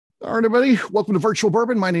All right, everybody. Welcome to Virtual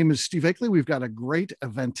Bourbon. My name is Steve Akley. We've got a great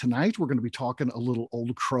event tonight. We're going to be talking a little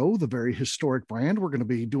Old Crow, the very historic brand. We're going to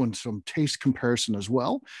be doing some taste comparison as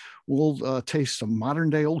well. We'll taste some modern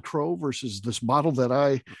day Old Crow versus this bottle that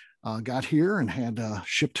I got here and had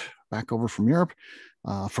shipped back over from Europe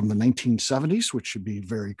from the 1970s, which should be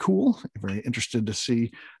very cool. Very interested to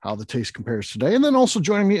see how the taste compares today. And then also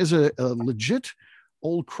joining me is a legit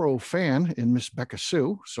Old Crow fan in Miss Beka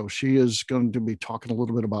Sue. So she is going to be talking a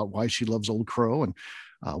little bit about why she loves Old Crow. And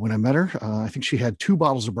when I met her, I think she had 2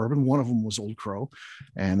 bottles of bourbon. One of them was Old Crow,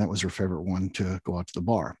 and that was her favorite one to go out to the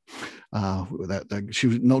bar. She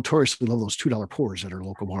notoriously loved those $2 pours at her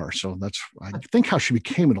local bar. So that's, I think, how she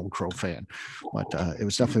became an Old Crow fan. But it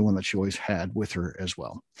was definitely one that she always had with her as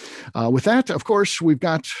well. With that, of course, we've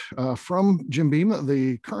got from Jim Beam,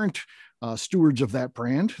 the current stewards of that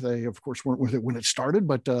brand. They, of course, weren't with it when it started,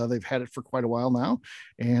 but they've had it for quite a while now.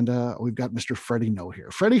 And we've got Mr. Freddie Noe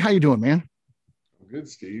here. Freddie, how you doing, man? I'm good,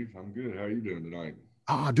 Steve. I'm good. How are you doing tonight?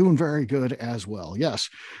 Doing very good as well.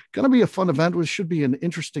 Yes. Going to be a fun event, which should be an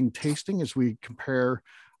interesting tasting as we compare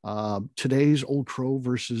today's Old Crow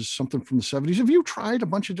versus something from the 70s. Have you tried a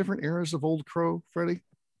bunch of different eras of Old Crow, Freddie?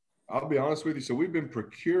 I'll be honest with you. So we've been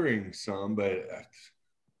procuring some, but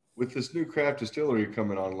with this new craft distillery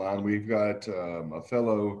coming online, we've got a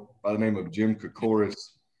fellow by the name of Jim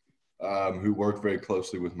Kokoris, who worked very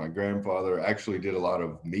closely with my grandfather, actually did a lot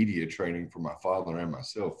of media training for my father and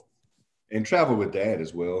myself, and traveled with Dad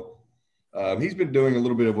as well. He's been doing a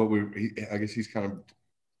little bit of what I guess he's kind of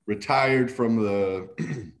retired from the,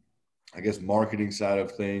 I guess, marketing side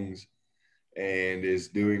of things, and is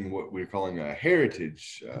doing what we're calling a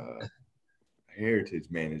heritage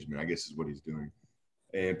management, I guess is what he's doing,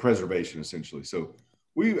 and preservation essentially. So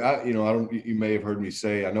you may have heard me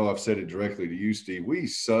say, I know I've said it directly to you, Steve, we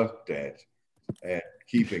sucked at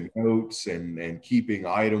keeping notes and keeping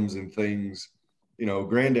items and things.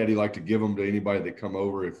 Granddaddy liked to give them to anybody that come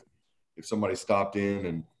over. If somebody stopped in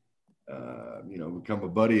and, become a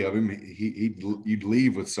buddy of him, you'd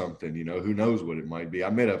leave with something, who knows what it might be. I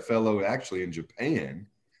met a fellow actually in Japan,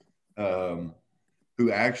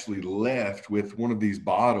 who actually left with one of these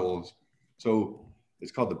bottles. So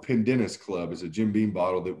it's called the Pendennis Club. It's a Jim Beam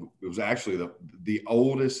bottle that it was actually the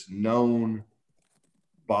oldest known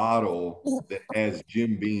bottle that has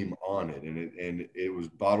Jim Beam on it. And it was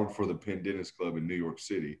bottled for the Pendennis Club in New York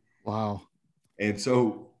City. Wow. And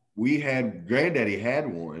so Granddaddy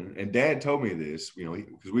had one, and Dad told me this,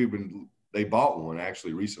 because they bought one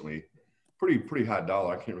actually recently, pretty high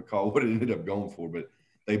dollar. I can't recall what it ended up going for, but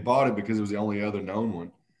they bought it because it was the only other known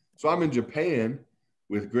one. So I'm in Japan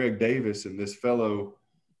with Greg Davis, and this fellow,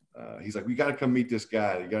 he's like, "We got to come meet this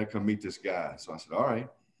guy. You got to come meet this guy." So I said, "All right."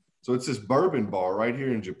 So it's this bourbon bar right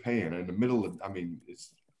here in Japan, in the middle of,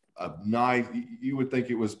 it's a nice, you would think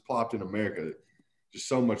it was plopped in America. Just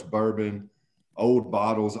so much bourbon, old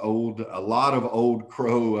bottles, a lot of Old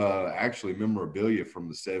Crow, actually memorabilia from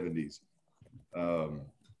the 70s.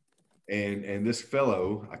 And this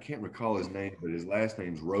fellow, I can't recall his name, but his last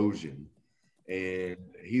name's Rosian, and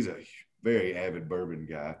he's a very avid bourbon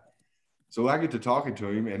guy. So I get to talking to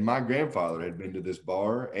him, and my grandfather had been to this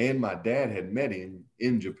bar, and my dad had met him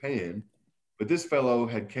in Japan. But this fellow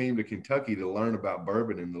had came to Kentucky to learn about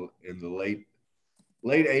bourbon in the late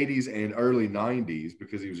 80s and early 90s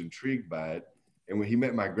because he was intrigued by it. And when he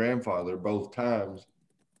met my grandfather both times,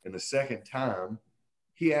 and the second time,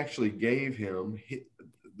 he actually gave him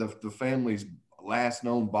the family's last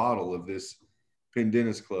known bottle of this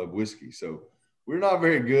Pendennis Club whiskey. So we're not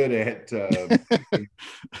very good at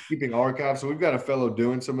keeping archives. So we've got a fellow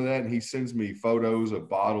doing some of that, and he sends me photos of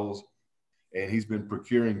bottles, and he's been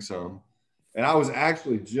procuring some. And I was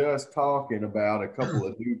actually just talking about a couple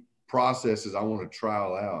of new processes I want to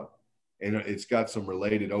trial out, and it's got some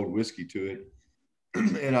related old whiskey to it.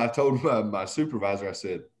 And I told my supervisor, I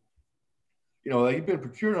said, they've been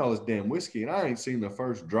procuring all this damn whiskey, and I ain't seen the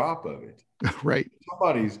first drop of it. Right.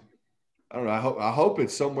 Somebody's, I don't know. I hope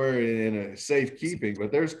it's somewhere in a safekeeping, but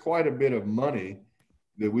there's quite a bit of money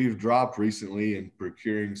that we've dropped recently in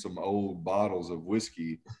procuring some old bottles of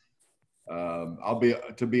whiskey.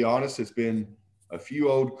 To be honest, it's been a few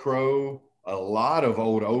Old Crow, a lot of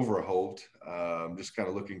old Overholt. Just kind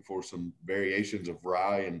of looking for some variations of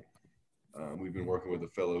rye, and we've been working with a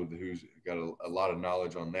fellow who's got a lot of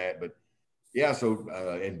knowledge on that. But yeah, so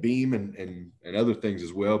and Beam and other things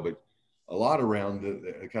as well, but a lot around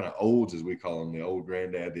the kind of olds, as we call them, the old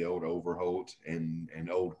Granddad, the old Overholt, and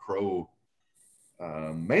Old Crow,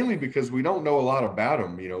 mainly because we don't know a lot about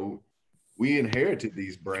them. We inherited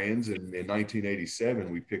these brands in 1987.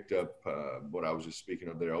 We picked up what I was just speaking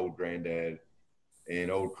of, their old Granddad,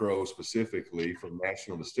 and Old Crow specifically from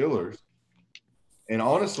national distillers. And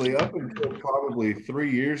honestly, up until probably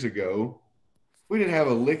 3 years ago, we didn't have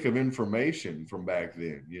a lick of information from back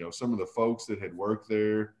then. You know, some of the folks that had worked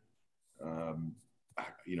there, um,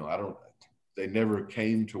 I don't, they never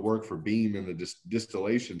came to work for Beam in the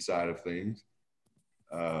distillation side of things.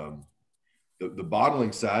 Um, the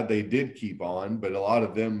bottling side, they did keep on, but a lot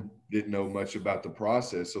of them didn't know much about the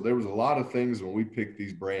process. So there was a lot of things when we picked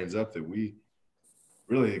these brands up that we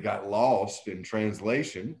really got lost in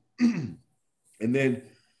translation. And then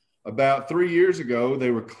about 3 years ago,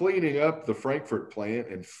 they were cleaning up the Frankfurt plant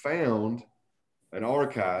and found an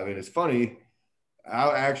archive. And it's funny,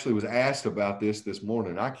 I actually was asked about this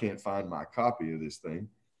morning. I can't find my copy of this thing,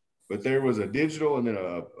 but there was a digital and then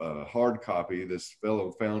a hard copy. This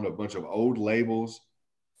fellow found a bunch of old labels,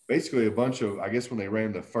 basically a bunch of, I guess when they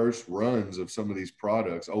ran the first runs of some of these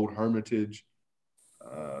products, Old Hermitage,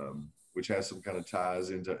 which has some kind of ties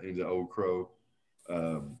into Old Crow.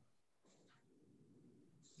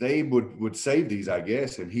 They would save these, I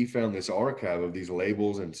guess, and he found this archive of these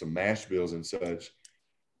labels and some mash bills and such.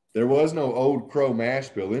 There was no Old Crow mash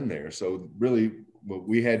bill in there. So really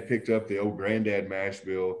we had picked up the old Granddad mash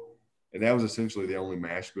bill, and that was essentially the only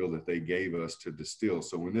mash bill that they gave us to distill.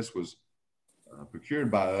 So when this was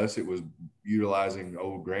procured by us, it was utilizing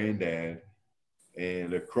Old Granddad.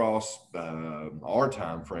 And across our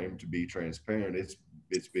time frame, to be transparent,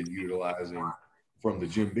 it's been utilizing from the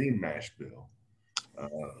Jim Beam mash bill.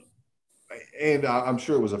 And I'm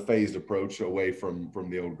sure it was a phased approach away from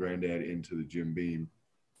the Old Granddad into the Jim Beam.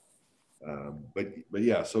 But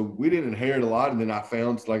yeah, so we didn't inherit a lot. And then I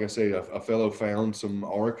found, like I say, a fellow found some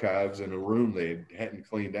archives in a room they hadn't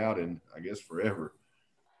cleaned out in, I guess, forever.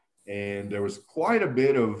 And there was quite a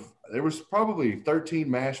bit of, there was probably 13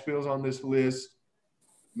 mash bills on this list,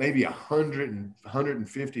 maybe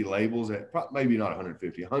 150 labels, maybe not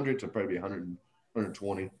 150, 100 to probably 100,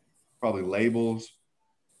 120, probably labels,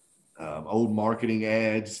 old marketing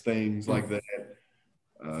ads, things like that.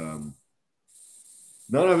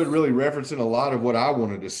 None of it really referencing a lot of what I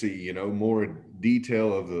wanted to see, you know, more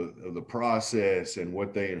detail of the process and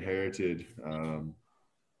what they inherited.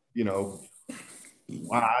 You know,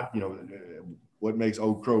 what makes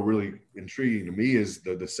Old Crow really intriguing to me is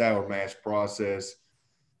the sour mash process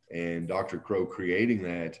and Dr. Crow creating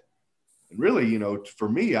that. And really, you know, for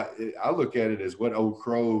me, I look at it as what Old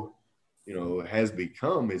Crow, you know, has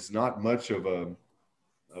become. It's not much of a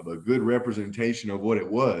good representation of what it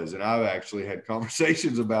was. And I've actually had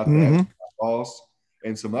conversations about that with my boss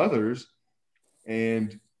and some others.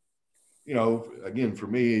 And, you know, again, for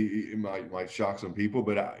me, it might shock some people,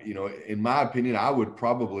 but you know, in my opinion, I would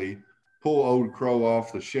probably pull Old Crow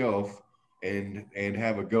off the shelf and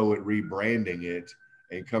have a go at rebranding it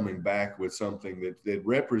and coming back with something that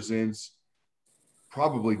represents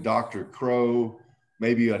probably Dr. Crow,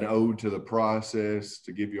 maybe an ode to the process,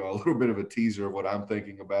 to give you a little bit of a teaser of what I'm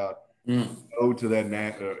thinking about. Ode to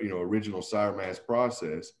that original sour mash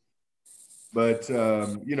process. But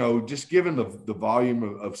you know, just given the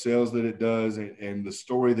volume of sales that it does and the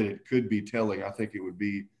story that it could be telling, I think it would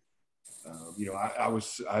be. You know,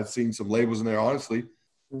 I'd seen some labels in there. Honestly,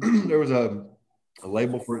 there was a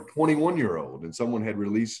label for a 21-year-old, and someone had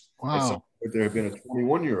released. Wow. There had been a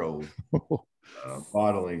 21-year-old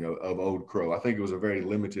bottling of Old Crow. I think it was a very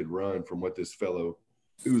limited run from what this fellow,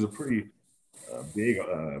 who was a pretty big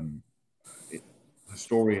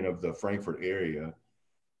historian of the Frankfurt area,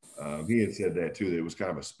 he had said that too, that it was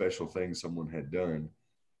kind of a special thing someone had done.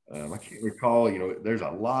 I can't recall, you know, there's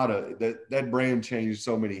a lot of that brand changed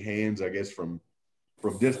so many hands, I guess, from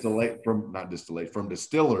distiller,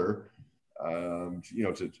 you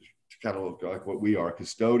know, to kind of look like what we are,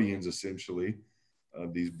 custodians essentially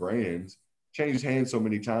of these brands, changed hands so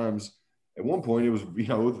many times. At one point, it was, you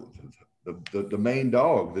know, the main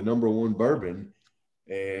dog, the number one bourbon,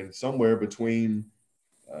 and somewhere between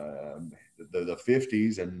the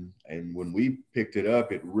 50s and when we picked it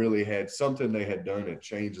up, it really had something they had done to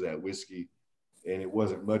change that whiskey, and it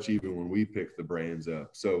wasn't much even when we picked the brands up.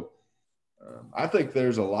 So I think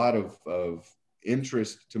there's a lot of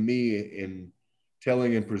interest to me in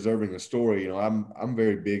telling and preserving the story. You know, I'm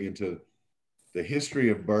very big into the history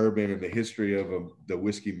of bourbon, and the history of the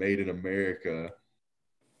whiskey made in America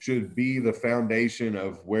should be the foundation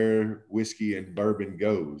of where whiskey and bourbon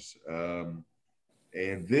goes.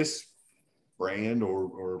 And this brand,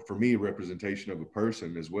 or for me, representation of a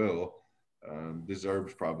person as well,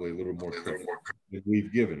 deserves probably a little more credit than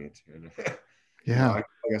we've given it. And Yeah. like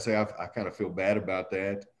I say, I kind of feel bad about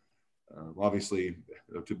that. Obviously,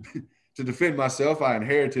 to defend myself, I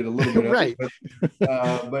inherited a little bit of Right.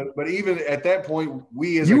 it, but even at that point,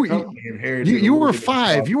 we as a You company inherited a you little were bit of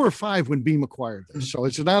five. the You were five when Beam acquired this, so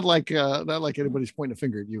it's not like anybody's pointing a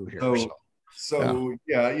finger at you here. so Yeah. so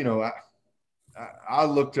yeah, I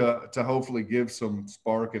look to hopefully give some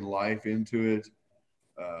spark and life into it.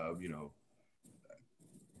 You know,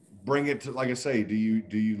 bring it to, like I say, do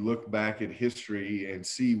you look back at history and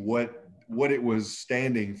see what it was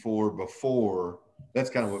standing for before? That's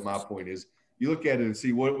kind of what my point is. You look at it and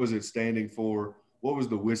see what was it standing for. What was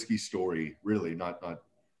the whiskey story really? Not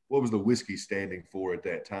what was the whiskey standing for at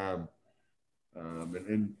that time?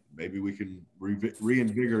 And maybe we can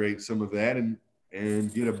reinvigorate some of that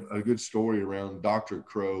and get a good story around Dr.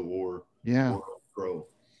 Crow Yeah. or Crow.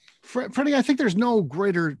 Freddie, I think there's no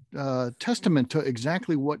greater testament to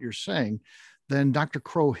exactly what you're saying than Dr.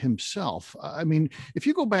 Crow himself. I mean, if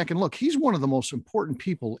you go back and look, he's one of the most important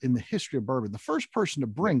people in the history of bourbon, the first person to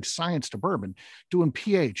bring science to bourbon, doing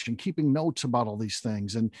pH and keeping notes about all these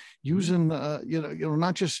things and using,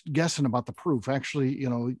 not just guessing about the proof, actually,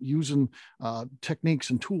 using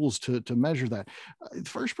techniques and tools to measure that. The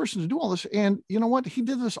first person to do all this. And you know what? He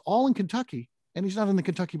did this all in Kentucky, and he's not in the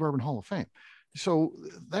Kentucky Bourbon Hall of Fame. So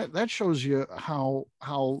that shows you how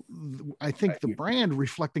I think the brand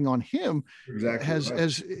reflecting on him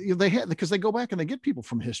has they had, because they go back and they get people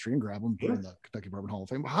from history and grab them, put in the Kentucky Bourbon Hall of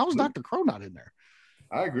Fame. How's Dr. Crow not in there?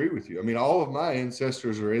 I agree with you. I mean, all of my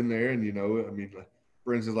ancestors are in there, and I mean,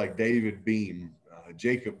 for instance, like David Beam,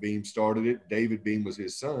 Jacob Beam started it. David Beam was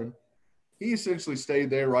his son. He essentially stayed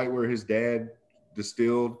there right where his dad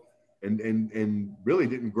distilled. And really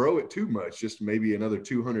didn't grow it too much, just maybe another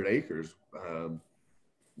 200 acres.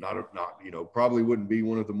 Probably wouldn't be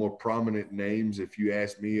one of the more prominent names if you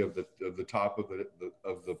ask me of the top of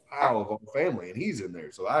the pile of our family, and he's in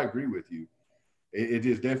there. So I agree with you. It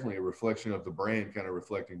is definitely a reflection of the brand, kind of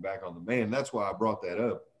reflecting back on the man. That's why I brought that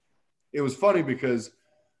up. It was funny because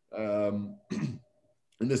in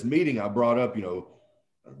this meeting I brought up,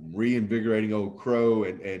 reinvigorating Old Crow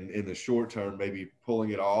and in the short term, maybe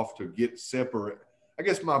pulling it off to get separate. I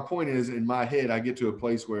guess my point is, in my head, I get to a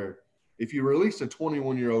place where if you release a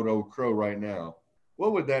 21-year-old Old Crow right now,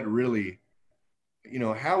 what would that really,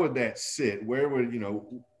 how would that sit? Where would,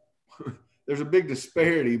 there's a big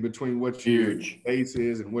disparity between what your base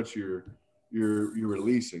is and what you're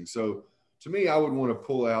releasing. So to me, I would want to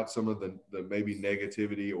pull out some of the maybe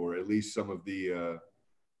negativity, or at least some of the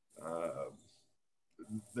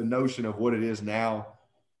notion of what it is now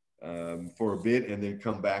for a bit, and then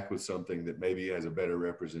come back with something that maybe has a better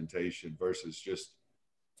representation versus just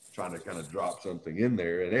trying to kind of drop something in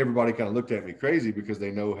there. And everybody kind of looked at me crazy because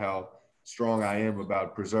they know how strong I am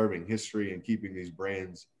about preserving history and keeping these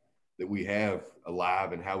brands that we have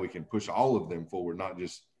alive, and how we can push all of them forward, not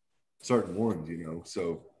just certain ones,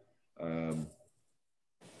 So I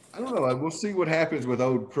don't know. We'll see what happens with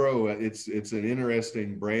Old Crow. It's an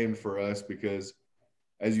interesting brand for us because,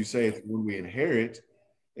 as you say, it's one we inherit.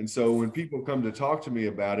 And so when people come to talk to me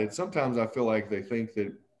about it, sometimes I feel like they think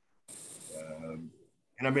that,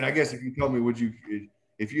 and I mean, I guess if you told me,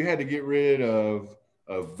 if you had to get rid of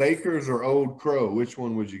Baker's or Old Crow, which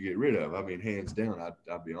one would you get rid of? I mean, hands down,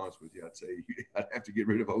 I'd be honest with you. I'd say I'd have to get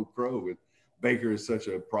rid of Old Crow. With Baker is such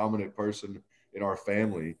a prominent person in our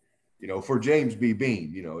family, for James B.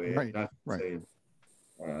 Beam, Right. Not right. saying,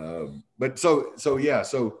 but so yeah,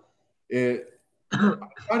 so it, I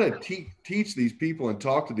try to teach these people and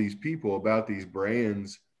talk to these people about these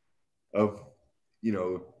brands of,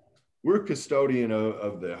 we're custodian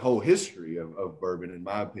of the whole history of bourbon, in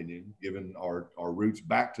my opinion, given our roots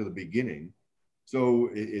back to the beginning. So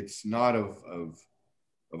it's not of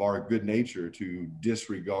our good nature to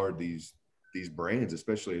disregard these brands,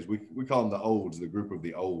 especially as we call them the olds, the group of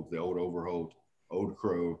the olds, the Old Overholt, Old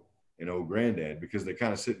Crow, and Old Granddad, because they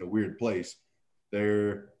kind of sit in a weird place.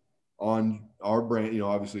 They're on our brand,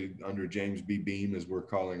 obviously under James B. Beam, as we're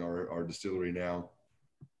calling our distillery now,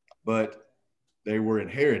 but they were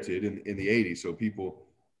inherited in the 80s. So people,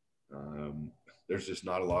 there's just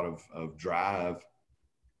not a lot of drive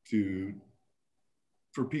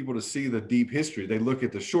for people to see the deep history. They look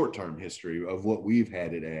at the short-term history of what we've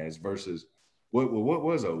had it as versus what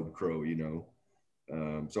was Old Crow,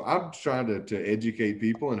 So I'm trying to educate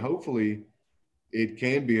people, and hopefully it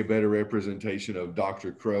can be a better representation of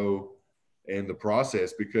Dr. Crow and the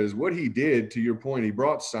process, because what he did, to your point, he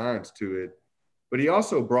brought science to it, but he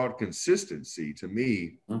also brought consistency to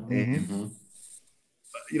me. Mm-hmm. And,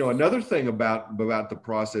 another thing about the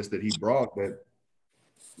process that he brought that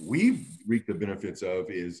we've reaped the benefits of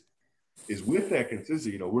is with that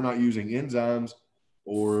consistency. We're not using enzymes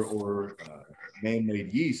or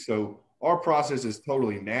man-made yeast. So our process is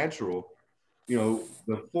totally natural. You know,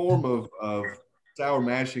 the form of sour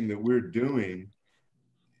mashing that we're doing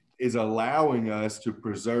is allowing us to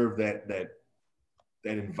preserve that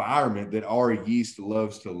environment that our yeast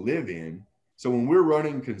loves to live in. So when we're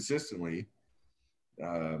running consistently,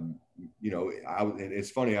 you know, and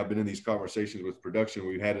it's funny, I've been in these conversations with production.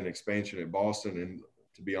 We've had an expansion at Boston, and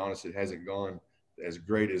to be honest, it hasn't gone as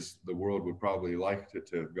great as the world would probably like it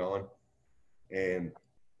to have gone. And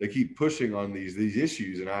they keep pushing on these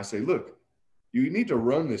issues. And I say, look, you need to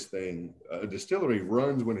run this thing. A distillery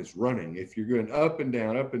runs when it's running. If you're going up and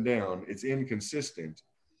down, it's inconsistent.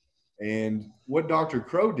 And what Dr.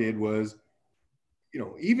 Crow did was, you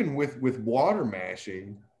know, even with water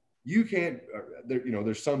mashing, you can't, you know,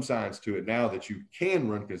 there's some science to it now that you can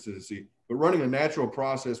run consistency, but running a natural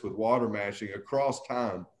process with water mashing across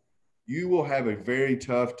time, you will have a very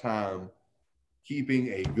tough time keeping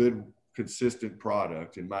a good, consistent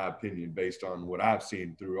product, in my opinion, based on what I've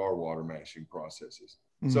seen through our water mashing processes.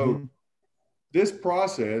 Mm-hmm. So this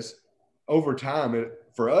process over time,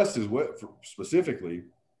 for us is what, specifically,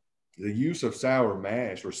 the use of sour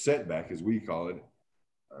mash, or setback as we call it.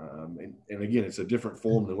 And again, it's a different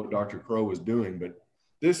form than what Dr. Crow was doing, but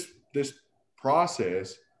this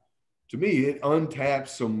process, to me, it untaps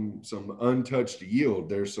some untouched yield.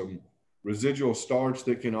 There's some residual starch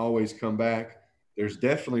that can always come back. There's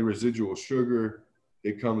definitely residual sugar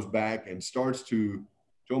that comes back and starts to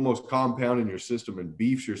almost compound in your system and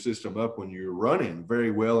beefs your system up when you're running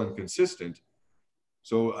very well and consistent.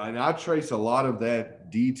 So, and I trace a lot of that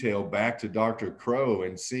detail back to Dr. Crow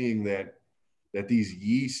and seeing that these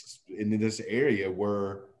yeasts in this area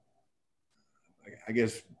were, I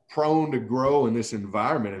guess, prone to grow in this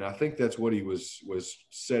environment. And I think that's what he was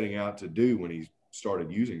setting out to do when he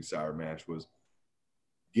started using sour mash, was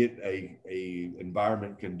get a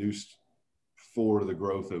environment conducive for the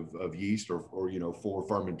growth of yeast, or you know, for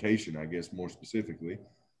fermentation, I guess, more specifically.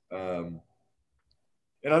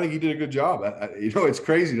 And I think he did a good job. You know, it's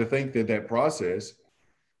crazy to think that process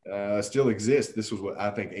still exists. This was what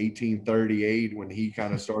I think 1838 when he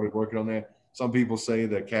kind of started working on that. Some people say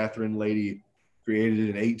the Catherine lady created it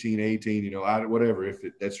in 1818. You know, whatever. If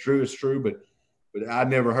that's true, it's true. But I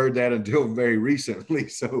never heard that until very recently.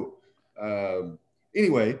 So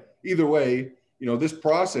anyway, either way, you know, this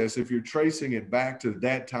process, if you're tracing it back to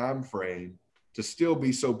that time frame, to still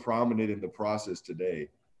be so prominent in the process today,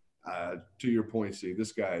 to your point, Steve,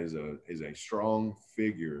 this guy is a strong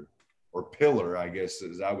figure, or pillar, I guess,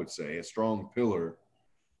 as I would say, a strong pillar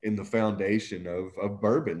in the foundation of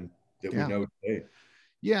bourbon that we know today.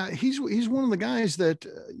 Yeah, he's one of the guys that,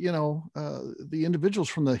 you know, the individuals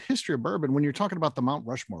from the history of bourbon, when you're talking about the Mount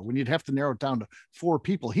Rushmore, when you'd have to narrow it down to 4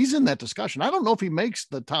 people, he's in that discussion. I don't know if he makes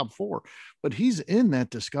the top 4, but he's in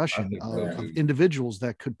that discussion of individuals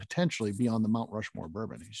that could potentially be on the Mount Rushmore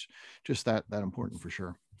bourbon. He's just that important for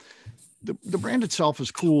sure. The brand itself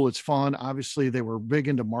is cool. It's fun. Obviously, they were big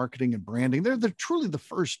into marketing and branding. They're truly the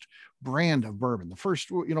first brand of bourbon. The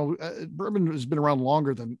first, you know, bourbon has been around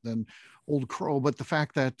longer than Old Crow, but the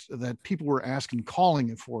fact that people were asking, calling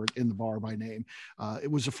it for it in the bar by name, it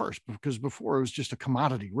was the first, because before it was just a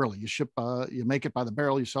commodity. Really, you ship, you make it by the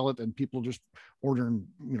barrel, you sell it, and people just ordering,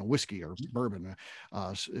 you know, whiskey or bourbon,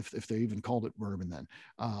 if they even called it bourbon then.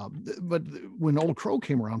 But when Old Crow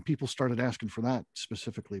came around, people started asking for that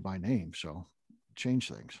specifically by name. So change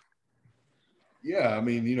things. Yeah, I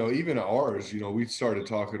mean, you know, even ours, you know, we started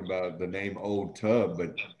talking about the name Old Tub,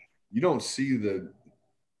 but you don't see the,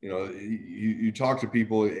 you know, you talk to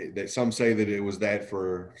people that some say that it was that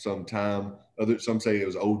for some time. Some say it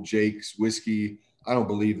was Old Jake's whiskey. I don't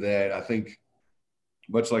believe that. I think,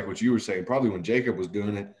 much like what you were saying, probably when Jacob was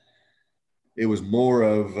doing it, it was more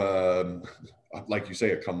of, like you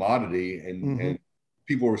say, a commodity, and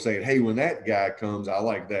people were saying, hey, when that guy comes, I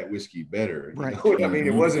like that whiskey better. Right. You know? I mean,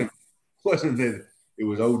 it wasn't that it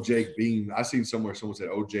was Old Jake Beam. I seen somewhere someone said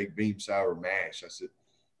Old Jake Beam sour mash. I said,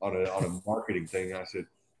 on a marketing thing, I said,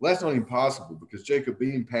 well, that's not even possible, because Jacob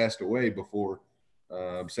Beam passed away before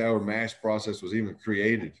sour mash process was even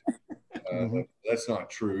created. That's not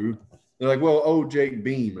true. They're like, well, Old Jake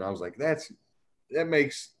Beam, and I was like, that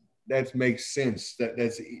makes sense.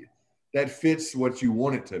 That fits what you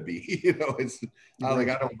want it to be. You know, I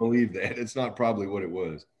don't believe that. It's not probably what it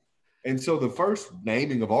was. And so the first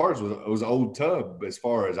naming of ours was Old Tub, as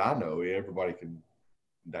far as I know. Everybody can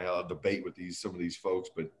debate with some of these folks,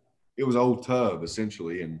 but it was Old Tub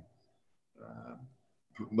essentially. And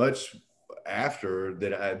much after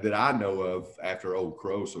that I know of, after Old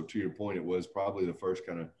Crow. So to your point, it was probably the first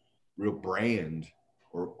kind of real brand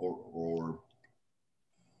or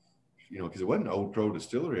because it wasn't Old Crow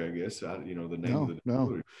Distillery, I guess. The name of the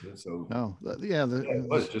distillery. So it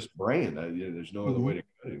was just brand. There's no other way to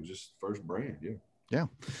cut it. It was just first brand. Yeah. Yeah.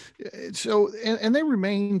 So, and they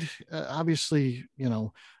remained obviously,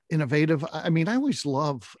 innovative. I mean, I always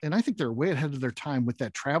love, and I think they're way ahead of their time with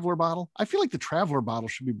that traveler bottle. I feel like the traveler bottle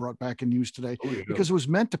should be brought back and used today because it was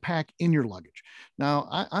meant to pack in your luggage. Now,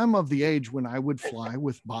 I'm of the age when I would fly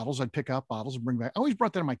with bottles. I'd pick up bottles and bring back. I always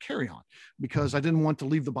brought that in my carry-on because I didn't want to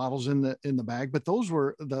leave the bottles in the bag. But those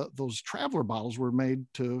traveler bottles were made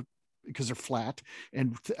because they're flat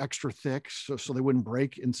and extra thick, so they wouldn't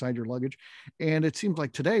break inside your luggage. And it seems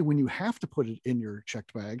like today, when you have to put it in your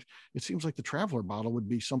checked bag, it seems like the traveler bottle would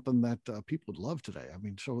be something that people would love today. I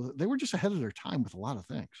mean, so they were just ahead of their time with a lot of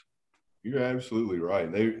things. You're absolutely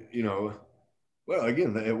right. They, well,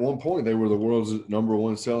 again, at one point they were the world's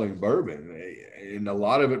 #1 selling bourbon, and a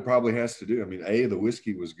lot of it probably has to do. I mean, A, the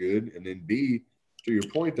whiskey was good, and then B, to your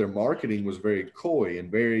point, their marketing was very coy and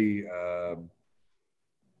very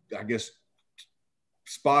I guess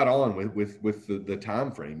spot on with the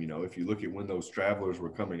time frame. If you look at when those travelers were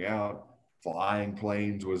coming out, flying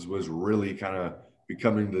planes was really kind of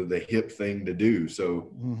becoming the hip thing to do.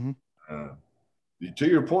 So to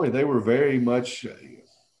your point, they were very much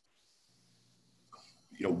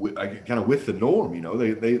kind of with the norm.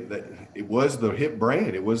 It was the hip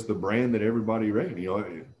brand. It was the brand that everybody ran.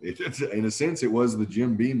 It's in a sense, it was the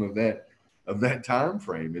Jim Beam of that time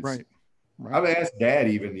frame. It's right. I've asked Dad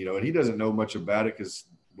even, and he doesn't know much about it because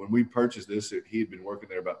when we purchased this, he had been working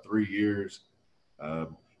there about 3 years.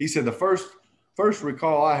 He said the first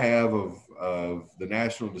recall I have of the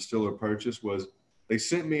National Distiller purchase was they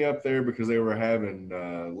sent me up there because they were having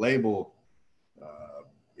label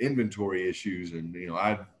inventory issues, and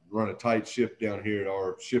I'd run a tight ship down here at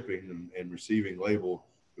our shipping and receiving label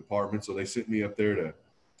department, so they sent me up there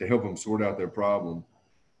to help them sort out their problem.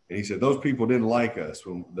 And he said those people didn't like us,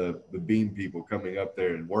 when the Beam people coming up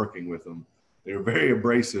there and working with them. They were very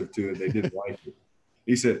abrasive to it. They didn't like it.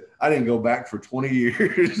 He said, I didn't go back for 20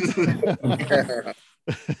 years.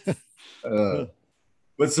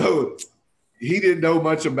 But so he didn't know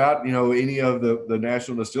much about, any of the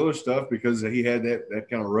National Distiller stuff because he had that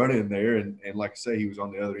kind of run in there. And like I say, he was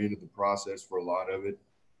on the other end of the process for a lot of it.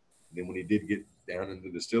 And then when he did get down in the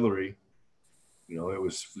distillery, it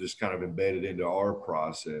was just kind of embedded into our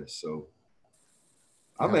process. So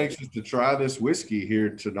I'm anxious to try this whiskey here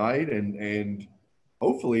tonight and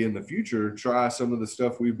hopefully in the future, try some of the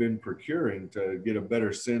stuff we've been procuring to get a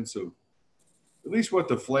better sense of at least what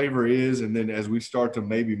the flavor is. And then as we start to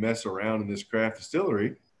maybe mess around in this craft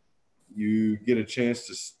distillery, you get a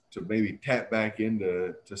chance to maybe tap back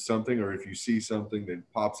into something, or if you see something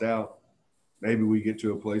that pops out, maybe we get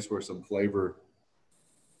to a place where some flavor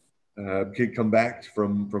could come back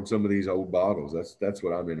from some of these old bottles. That's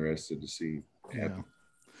what I'm interested to see happen. Yeah.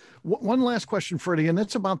 One last question, Freddie, and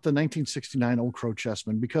it's about the 1969 Old Crow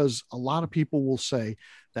Chessman, because a lot of people will say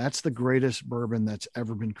that's the greatest bourbon that's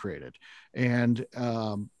ever been created. And,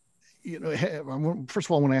 first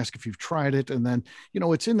of all, I want to ask if you've tried it, and then,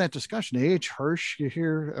 it's in that discussion, A.H. Hirsch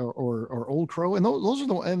here or Old Crow, and those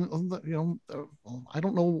are I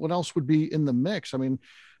don't know what else would be in the mix. I mean,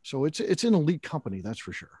 so it's an elite company, that's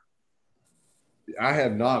for sure. I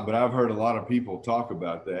have not, but I've heard a lot of people talk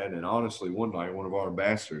about that. And honestly, one night, one of our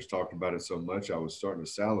ambassadors talked about it so much, I was starting to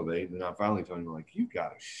salivate. And I finally told him, you got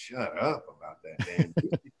to shut up about that, man.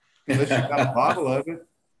 Unless you got a bottle of it,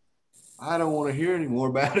 I don't want to hear any more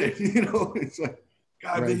about it. It's like,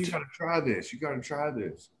 God, man, you got to try this. You got to try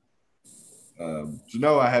this. So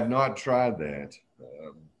no, I have not tried that.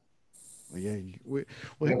 Yeah, we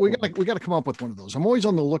got to come up with one of those. I'm always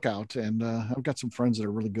on the lookout, and I've got some friends that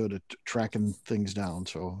are really good at tracking things down.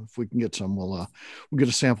 So if we can get some, we'll get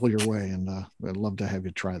a sample your way, and I'd love to have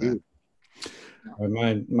you try that.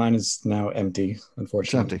 Mine is now empty,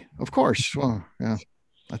 unfortunately. It's empty, of course. Well, yeah,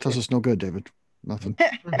 that does us no good, David. Nothing.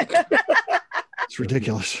 It's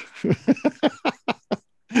ridiculous.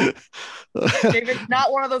 David's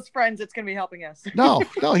not one of those friends that's going to be helping us. No,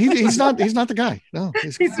 he's not the guy. No,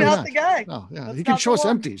 he's not the guy. No, yeah, he can show us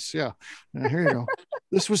empties. Yeah, here you go.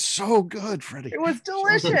 This was so good, Freddie. It was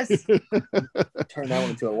delicious. Turn that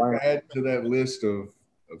one into a line. Add to that list of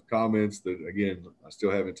comments that, again, I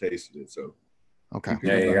still haven't tasted it. So, okay.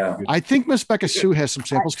 There you go. I think Miss Becca Sue has some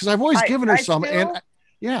samples because I've always given her some, and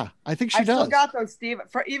yeah, I think she does. I still got those, Steve.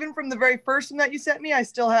 Even from the very first one that you sent me, I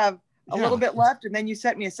still have a little bit left, and then you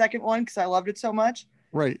sent me a second one because I loved it so much.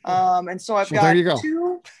 Right. And so I've got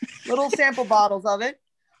 2 little sample bottles of it.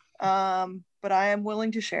 But I am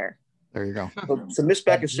willing to share. There you go. So Miss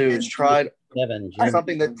Becca Sue has tried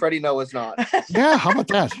something that Freddie Noe has not. Yeah, how about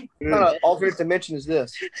that? Alternate dimension is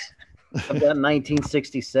this. I've got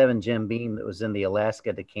 1967 Jim Beam that was in the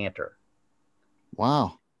Alaska decanter.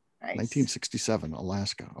 Wow. Nice. 1967,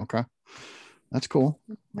 Alaska. Okay. That's cool.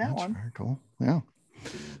 That's one. very cool. Yeah.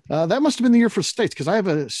 That must have been the year for states because I have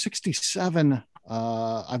a 67.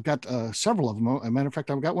 I've got several of them. As a matter of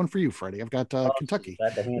fact, I've got one for you, Freddie. I've got Kentucky.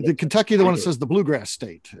 The Kentucky, the one that says the bluegrass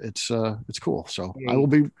state. It's cool. So I'll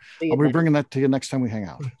be bringing that to you next time we hang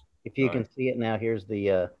out. If you can see it now, here's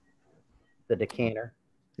the decanter.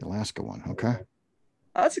 The Alaska one. Okay.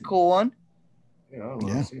 That's a cool one.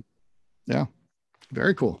 Yeah.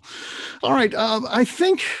 Very cool. All right. I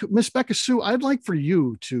think, Miss Beka Sue, I'd like for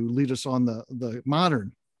you to lead us on the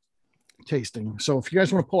modern tasting. So if you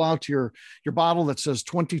guys want to pull out your bottle that says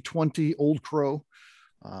 2020 Old Crow,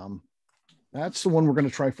 that's the one we're going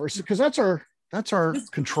to try first because that's our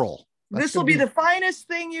control. This will be the finest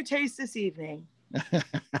thing you taste this evening.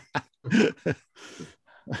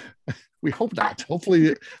 We hope not.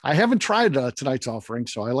 Hopefully, I haven't tried tonight's offering,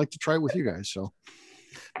 so I like to try it with you guys. So,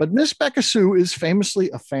 but Miss Beka Sue is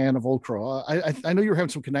famously a fan of Old Crow. I know you were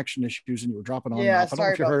having some connection issues and you were dropping on and off. I don't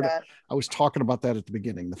know if you heard. I was talking about that at the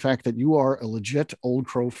beginning. The fact that you are a legit Old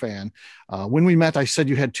Crow fan. When we met, I said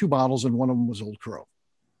you had 2 bottles and one of them was Old Crow.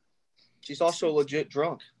 She's also a legit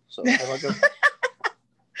drunk. So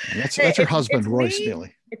that's her husband, Royce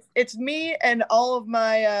Daly. It's me and all of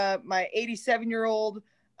my my 87-year-old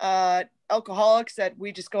alcoholics that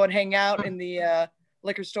we just go and hang out in the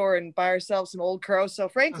liquor store and buy ourselves some Old Crow. So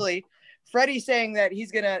frankly, Freddie's saying that he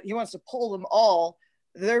wants to pull them all.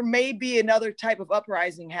 There may be another type of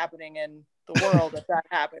uprising happening in the world if that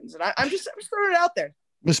happens. And I'm just throwing it out there.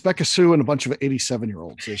 Miss Beka Sue and a bunch of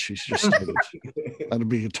 87-year-olds, as she's just stated. That'd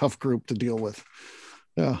be a tough group to deal with.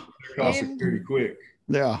 Yeah. Cross security quick.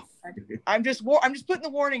 Yeah. I'm just putting the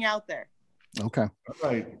warning out there. Okay.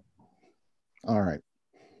 All right.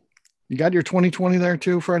 You got your 2020 there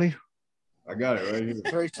too, Freddie? I got it right here.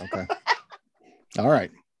 Okay. All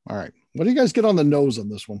right. What do you guys get on the nose on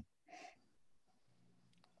this one?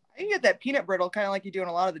 I can get that peanut brittle, kind of like you do in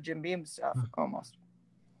a lot of the Jim Beam stuff, almost.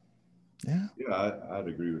 Yeah. Yeah, I'd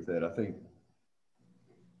agree with that. I think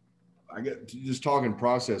I get just talking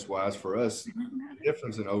process wise for us, the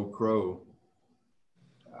difference in Old Crow.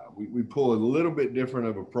 We pull a little bit different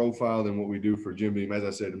of a profile than what we do for Jim Beam. As I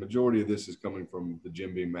said, the majority of this is coming from the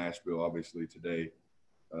Jim Beam mash bill, obviously, today.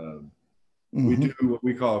 We do what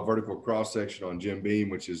we call a vertical cross-section on Jim Beam,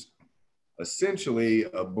 which is essentially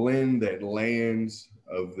a blend that lands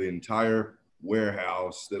of the entire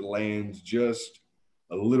warehouse that lands just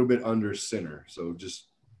a little bit under center. So just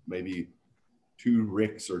maybe 2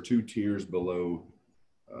 ricks or 2 tiers below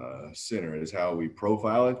center is how we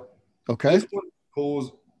profile it. Okay. This one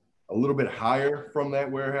pulls a little bit higher from that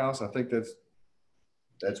warehouse. I think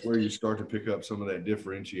that's where you start to pick up some of that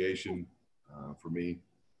differentiation for me.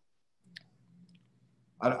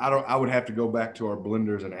 I would have to go back to our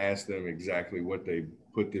blenders and ask them exactly what they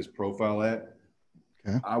put this profile at.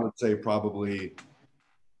 Okay. I would say probably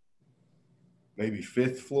maybe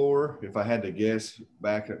 5th floor if I had to guess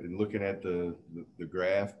back and looking at the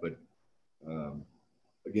graph. But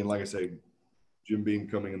again, like I say, Jim Beam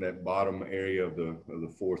coming in that bottom area of the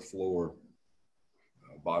 4th floor,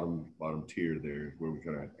 bottom tier there where we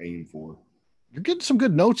kind of aim for. You're getting some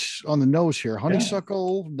good notes on the nose here.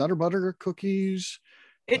 Honeysuckle, Nutter Butter cookies,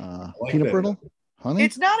 peanut brittle, honey.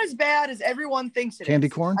 It's not as bad as everyone thinks it Candy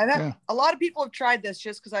is. corn. A lot of people have tried this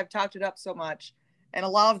just because I've talked it up so much. And a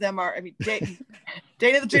lot of them are,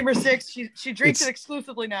 Dana the Dreamer 6, she drinks it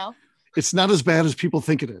exclusively now. It's not as bad as people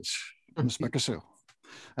think it is, Ms. Beka Sue.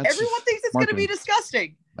 Everyone thinks it's going to be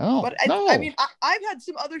disgusting. No, but I've had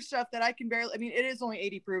some other stuff that I can barely, it is only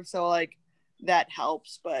 80 proof, so like that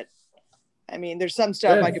helps. But there's some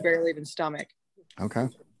stuff I could barely even stomach. Okay.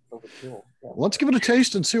 Let's give it a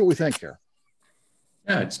taste and see what we think here.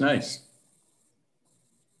 Yeah, it's nice.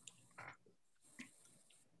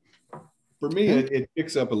 For me, it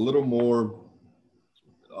picks up a little more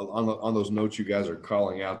on those notes you guys are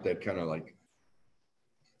calling out, that kind of like,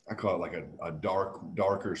 I call it like a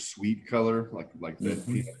darker sweet color, like that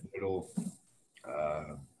peanut brittle.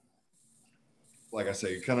 Like I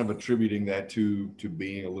say, kind of attributing that to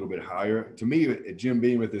being a little bit higher. To me, at Jim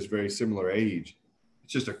Beam at this very similar age,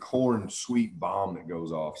 it's just a corn sweet bomb that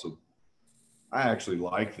goes off. So I actually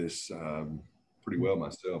like this pretty well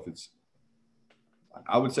myself.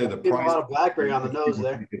 I would say the price. A lot of blackberry on the nose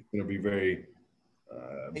there. It's going to be very.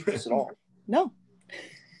 At all. No.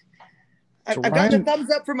 I've got a thumbs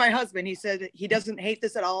up from my husband. He said he doesn't hate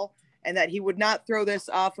this at all, and that he would not throw this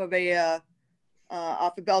off of a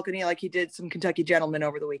balcony like he did some Kentucky gentlemen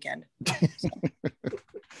over the weekend. So,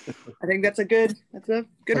 I think that's a good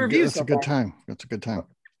review. That's a good time. That's a good time.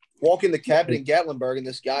 walk in the cabin in Gatlinburg, and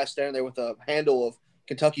this guy standing there with a handle of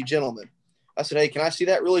Kentucky Gentleman. I said, "Hey, can I see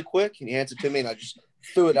that really quick?" And he hands it to me, and I just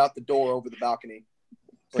threw it out the door over the balcony.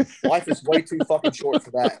 Like, life is way too fucking short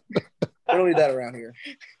for that. We don't need that around here.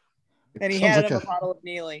 And he Sounds handed like him a bottle of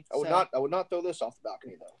Neely. I would not throw this off the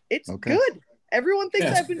balcony though. It's Okay. good. Everyone thinks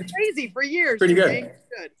Yeah. I've been crazy for years. Pretty good. Dang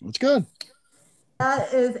good. It's good.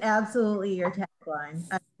 That is absolutely your tagline.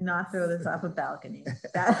 I did not throw this off a balcony.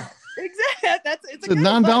 That Exactly. It's a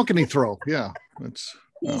non-balcony throw. Yeah. It's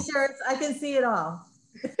t-shirts, I can see it all.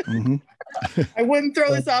 mhm. I wouldn't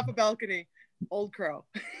throw this off a balcony. Old Crow.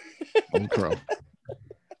 Old Crow.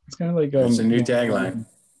 It's kind of like It's a new tagline.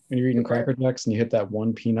 when you're eating Cracker Jacks and you hit that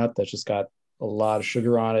one peanut that's just got a lot of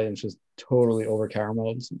sugar on it and it's just totally over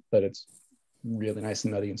caramelized, but it's really nice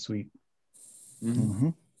and nutty and sweet. Mm-hmm.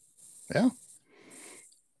 Yeah.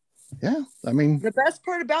 Yeah. I mean, The best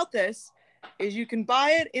part about this is you can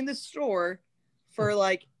buy it in the store for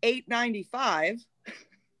like $8.95,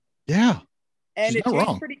 yeah. and She's it not tastes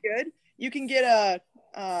wrong. pretty good. You can get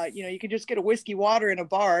you can just get a whiskey water in a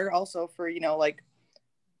bar also for like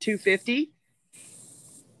 $2.50.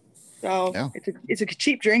 So Yeah. it's a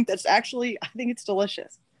cheap drink that's actually, I think it's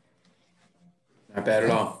delicious. Not bad at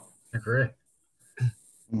all. Agree.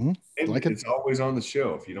 Mhm. And Like it. it's always on the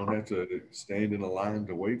shelf. You don't have to stand in a line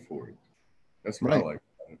to wait for it. That's what Right. I like.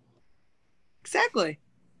 Exactly.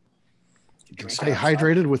 You can stay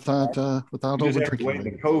hydrated without You just have to wait in overdrinking.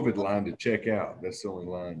 the COVID line to check out. That's the only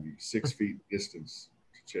line. 6 feet distance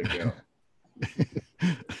to check out.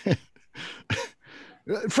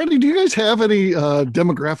 Freddie, do you guys have any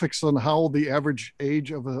demographics on how the average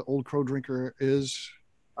age of an Old Crow drinker is?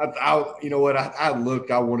 You know what? I looked.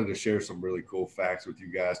 I wanted to share some really cool facts with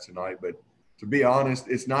you guys tonight, but to be honest,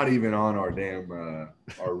 it's not even on our damn our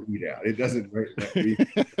readout. It doesn't.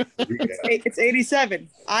 It's 87.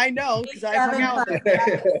 I know because I hung out with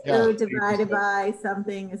them. So divided by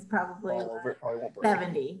something is probably Probably won't break.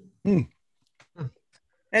 70.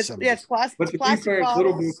 It's plastic. But to be plastic fair,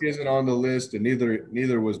 Little bottles. Book isn't on the list, and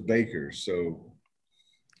neither was Baker. So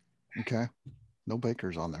Okay. No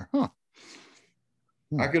bakers on there. Huh.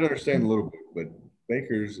 I could understand Little Book, but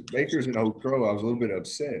Baker's and Old Crow, I was a little bit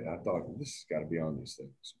upset. I thought this has got to be on these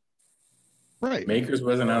things. Right. Makers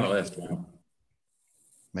wasn't on the list. Wow.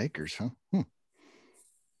 Makers, huh?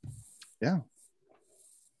 Yeah.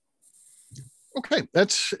 Okay.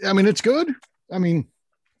 It's good. I mean,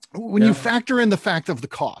 when you factor in the fact of the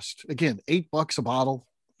cost, again, $8 a bottle,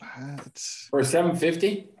 it's For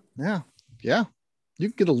 $7.50? yeah. You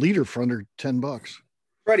can get a liter for under $10.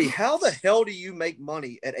 Freddie, how the hell do you make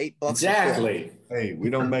money at $8 a Exactly. Hey, we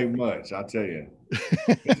don't make much, I'll tell you.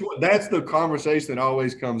 That's the conversation that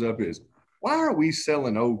always comes up is, why are we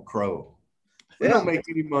selling Old Crow? We don't make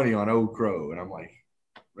any money on Old Crow. And I'm like,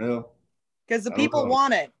 well. Because the I don't people know.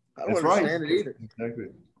 want it. I don't That's understand right. it either. Exactly.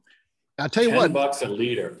 I'll tell you what. $10 a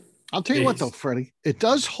liter. I'll tell you what, Jeez. though, Freddie, it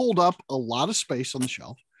does hold up a lot of space on the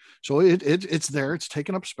shelf. So it's there. It's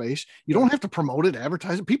taking up space. You don't have to promote it,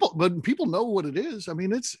 advertise it. People know what it is. I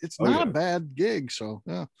mean, it's not a bad gig. So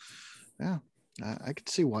yeah, I could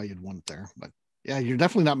see why you'd want it there. But yeah, you're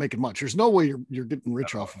definitely not making much. There's no way you're getting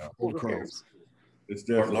rich off of Old Crow. It's Lord,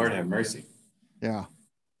 definitely Lord have mercy. Yeah.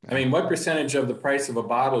 I mean, what percentage of the price of a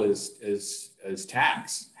bottle is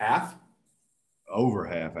tax? Half? over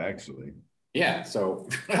half, actually. Yeah. So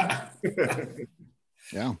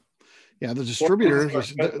Yeah. Yeah. The distributors,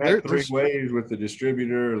 Well, three ways with the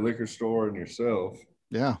distributor, liquor store, and yourself.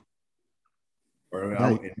 yeah. Or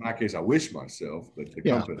Right. in my case, I wish myself, but the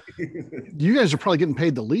Yeah. company. You guys are probably getting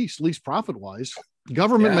paid the least profit wise.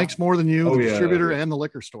 Government Yeah. makes more than you, Oh, the yeah. distributor and the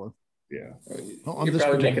liquor store. Yeah. On you're this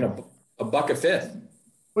probably making particular- a buck a fifth.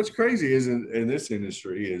 What's crazy is in this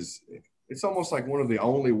industry is it's almost like one of the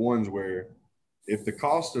only ones where if the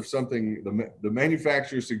cost of something, the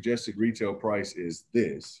manufacturer's suggested retail price is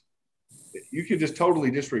this, you can just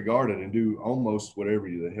totally disregard it and do almost whatever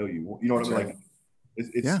the hell you want. You know what I mean? That's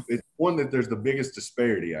Like it's one that there's the biggest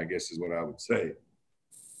disparity, I guess is what I would say.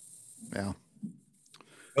 Yeah.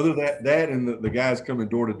 Other than that and the guys coming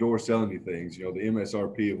door to door selling you things, you know, the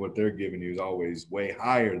MSRP of what they're giving you is always way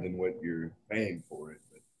higher than what you're paying for it.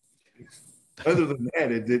 But other than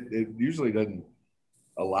that, it usually doesn't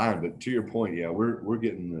align. But to your point, yeah, we're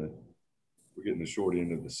getting the short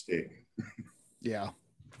end of the stick. Yeah.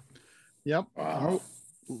 Yep. Wow.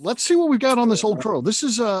 Let's see what we've got on this Old Crow. This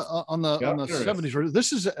is on the interesting. 70s version.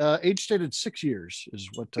 This is age stated 6 years is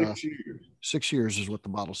what 6 years. 6 years is what the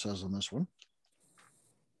bottle says on this one.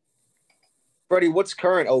 Freddie, what's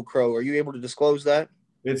current Old Crow? Are you able to disclose that?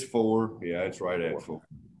 It's 4. Yeah, it's right at 4.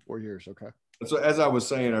 4 years. Okay. So as I was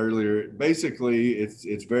saying earlier, basically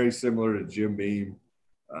it's very similar to Jim Beam.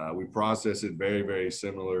 We process it very, very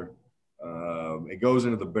similar. It goes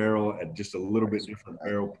into the barrel at just a little bit different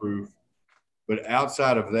barrel proof. But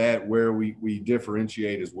outside of that, where we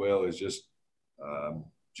differentiate as well is just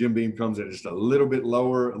Jim Beam comes at just a little bit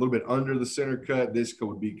lower, a little bit under the center cut. This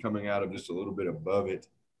would be coming out of just a little bit above it.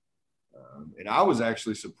 And I was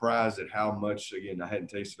actually surprised at how much, again, I hadn't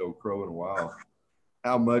tasted Old Crow in a while,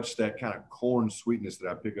 how much that kind of corn sweetness that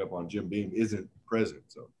I pick up on Jim Beam isn't present.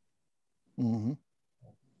 So,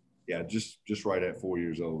 yeah, just right at 4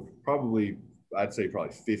 years old. Probably, I'd say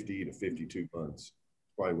probably 50 to 52 months.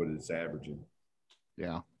 Probably what it's averaging.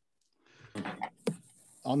 Yeah.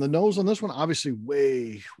 On the nose on this one, obviously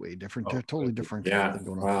way different. Totally different. Yeah.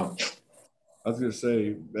 Wow. I was going to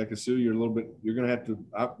say, Beka Sue, you're going to have to,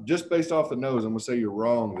 just based off the nose, I'm going to say you're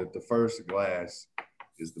wrong that the first glass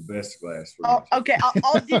is the best glass for me. Okay,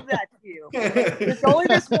 I'll give that to you. It's only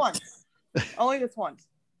this once. Only this once.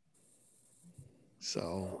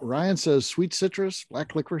 So Ryan says sweet citrus,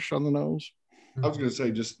 black licorice on the nose. I was going to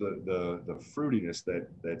say just the fruitiness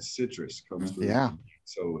that citrus comes through. Yeah.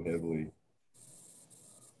 So heavily.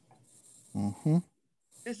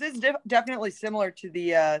 This is definitely similar to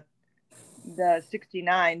the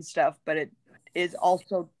 69 stuff, but it is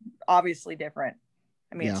also obviously different.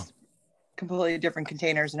 I mean, it's completely different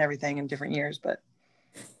containers and everything in different years, but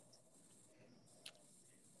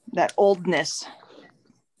that oldness.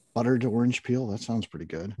 Buttered orange peel, that sounds pretty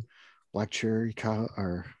good. Black cherry,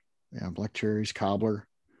 black cherries, cobbler.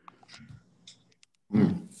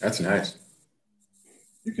 That's nice.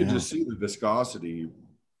 You can just see the viscosity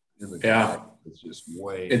in the glass. It's just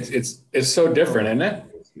way. It's so different, isn't it?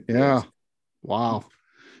 Yeah. Wow.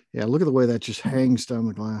 Yeah, look at the way that just hangs down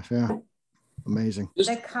the glass. Yeah. Amazing.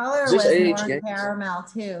 The color was more caramel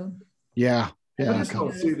too. Yeah. Yeah. I just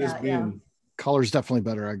don't see this being. Color's definitely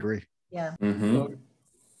better. I agree. Yeah.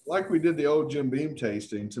 Like we did the old Jim Beam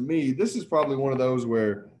tasting, to me, this is probably one of those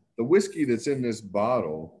where the whiskey that's in this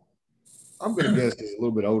bottle, I'm going to guess is a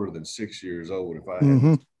little bit older than 6 years old if I had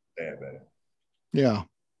to stab at it. Yeah.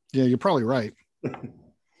 Yeah, you're probably right.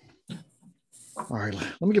 All right,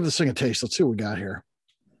 let me give this thing a taste. Let's see what we got here.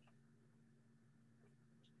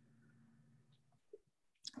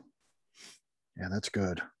 Yeah, that's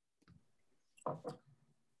good.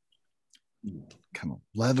 Kind of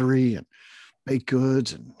leathery and baked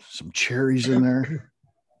goods and some cherries in there.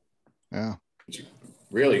 Yeah. It's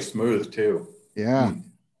really smooth too. Yeah.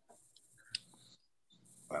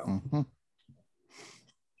 Wow.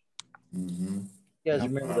 You guys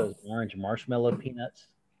remember those orange marshmallow peanuts?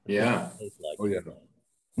 Yeah. Like oh, yeah.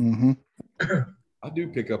 I do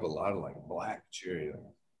pick up a lot of like black cherry.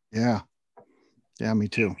 Yeah. Yeah, me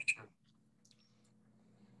too.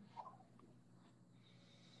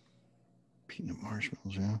 Peanut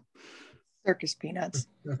marshmallows, yeah. Circus peanuts.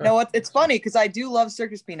 No, it's funny because I do love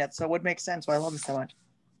circus peanuts, so it would make sense why I love them so much.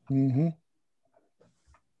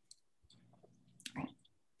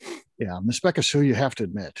 Yeah, Miss Beka Sue, you have to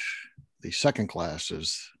admit, the second class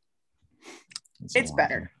it's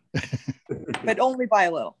better. But only by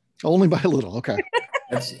a little. Only by a little, okay.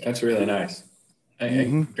 That's really nice. I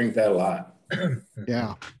drink that a lot.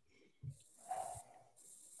 Yeah.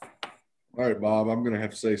 All right, Bob, I'm going to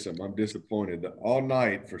have to say something. I'm disappointed that all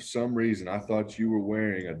night, for some reason, I thought you were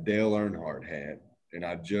wearing a Dale Earnhardt hat, and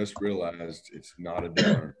I just realized it's not a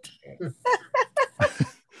Dale Earnhardt hat.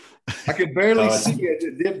 I could barely see it.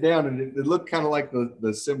 It dipped down, and it looked kind of like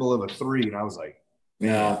the symbol of a 3, and I was like,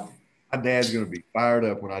 man, my dad's going to be fired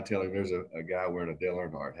up when I tell him there's a guy wearing a Dale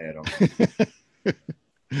Earnhardt hat on.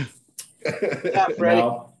 Yeah, Freddie.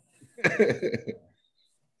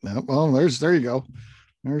 No, well, there you go.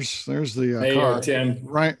 There's the car. Tim.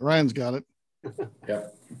 Ryan's got it.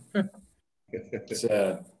 Yep. It's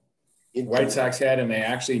a White Sox hat, and they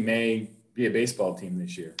actually may be a baseball team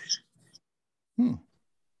this year.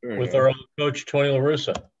 With our own coach, Tony La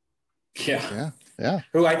Russa. Yeah. Yeah.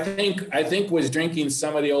 Who I think was drinking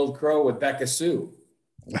some of the Old Crow with Beka Sue.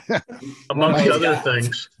 Amongst other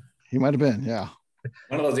things. He might have been, yeah.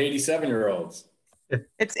 One of those 87-year-olds.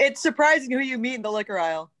 It's surprising who you meet in the liquor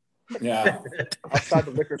aisle. Yeah. Outside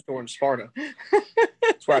the liquor store in Sparta.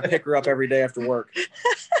 That's where I pick her up every day after work.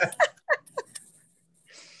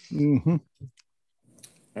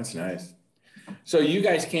 That's nice. So you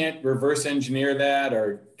guys can't reverse engineer that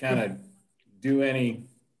or kind of do any?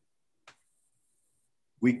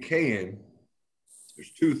 We can.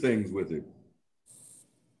 There's two things with it.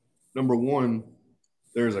 Number one,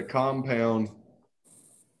 there's a compound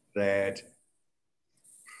that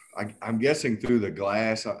I'm guessing through the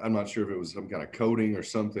glass. I'm not sure if it was some kind of coating or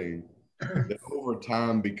something that over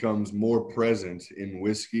time becomes more present in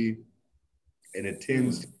whiskey, and it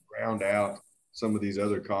tends to round out some of these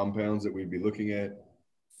other compounds that we'd be looking at.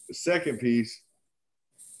 The second piece,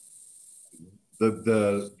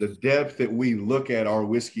 the depth that we look at our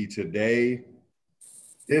whiskey today,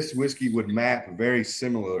 this whiskey would map very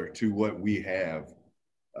similar to what we have,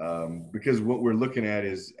 because what we're looking at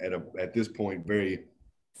is at this point very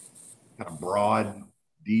kind of broad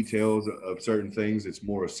details of certain things. It's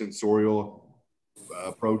more a sensorial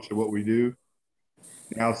approach to what we do.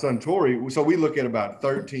 Now Suntory, so we look at about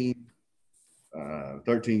 13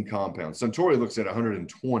 compounds. Suntory looks at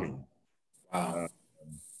 120. Wow.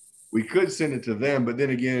 We could send it to them, but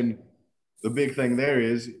then again, the big thing there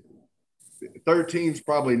is 13 is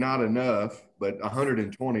probably not enough, but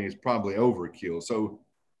 120 is probably overkill. So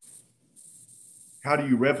how do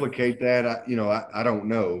you replicate that? I don't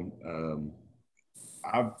know.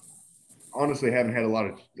 I honestly haven't had a lot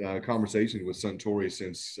of conversations with Suntory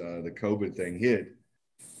since the COVID thing hit.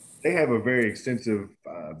 They have a very extensive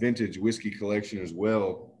vintage whiskey collection as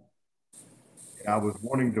well. I was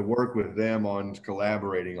wanting to work with them on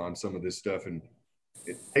collaborating on some of this stuff. And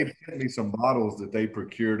they sent me some bottles that they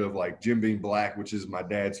procured of like Jim Beam Black, which is my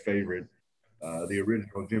dad's favorite. The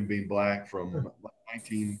original Jim Beam Black from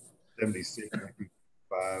 1976,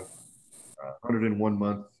 1975, 101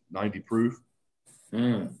 month, 90 proof.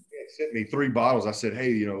 They sent me 3 bottles. I said,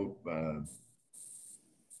 hey,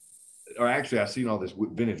 or actually I seen all this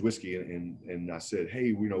vintage whiskey and I said,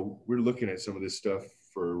 hey, we're looking at some of this stuff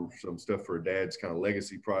for Dad's kind of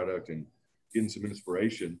legacy product and getting some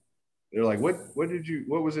inspiration. They're like, what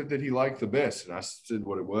was it that he liked the best? And I said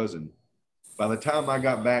what it was. And by the time I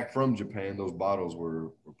got back from Japan, those bottles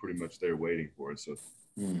were pretty much there waiting for us. So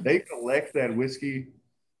they collect that whiskey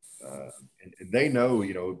and they know,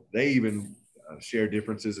 they even share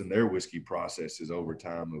differences in their whiskey processes over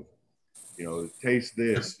time of, taste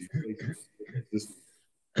this, this is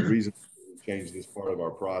the reason we change this part of our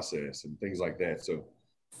process and things like that. So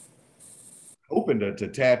hoping to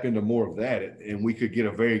tap into more of that, and we could get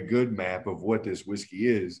a very good map of what this whiskey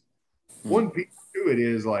is. One piece to it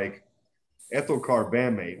is like ethyl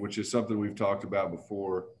carbamate, which is something we've talked about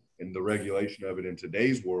before, and the regulation of it in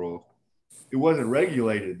today's world. It wasn't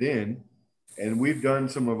regulated then, and we've done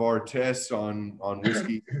some of our tests on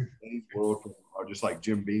whiskey in today's world, just like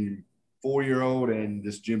Jim Beam 4-year-old and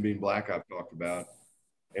this Jim Beam Black I've talked about,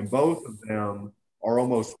 and both of them are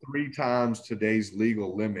almost 3 times today's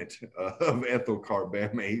legal limit of ethyl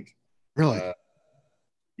carbamate. Really?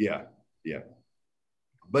 Yeah.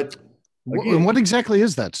 But again, and what exactly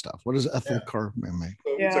is that stuff? What is ethyl carbamate?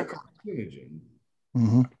 So it's a carcinogen.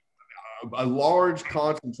 Mm-hmm. A large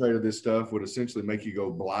concentrate of this stuff would essentially make you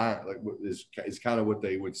go blind. Like is kind of what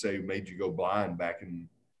they would say made you go blind back in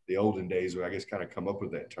the olden days. Where I guess kind of come up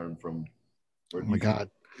with that term from. Oh my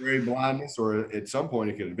God. Very blindness, or at some point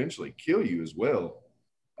it could eventually kill you as well.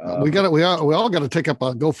 We all got to take up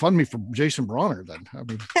a GoFundMe for Jason Bronner. Then I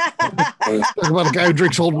mean, talk about a guy who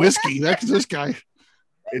drinks old whiskey. That's this guy.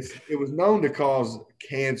 It was known to cause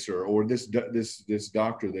cancer, or this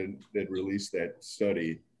doctor that released that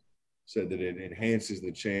study said that it enhances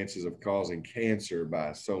the chances of causing cancer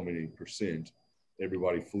by so many percent.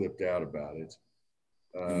 Everybody flipped out about it.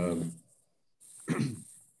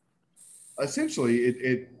 Essentially,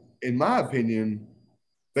 it in my opinion,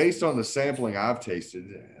 based on the sampling I've tasted,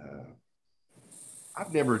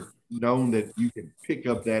 I've never known that you can pick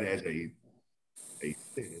up that as a thing.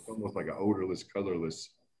 It's almost like an odorless, colorless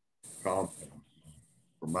compound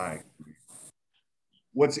from my experience.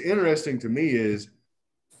 What's interesting to me is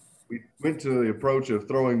we went to the approach of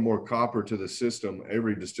throwing more copper to the system.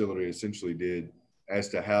 Every distillery essentially did, as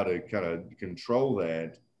to how to kind of control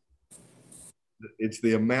that. It's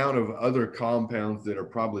the amount of other compounds that are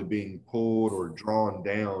probably being pulled or drawn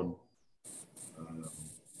down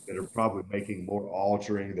that are probably making more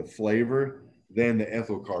altering the flavor than the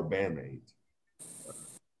ethyl carbamate.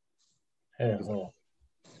 Kind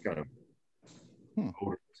of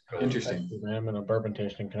interesting. I'm in a bourbon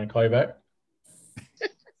tasting. Can I call you back?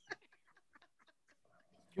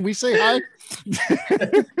 Can we say hi?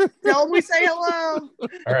 Tell them we say hello.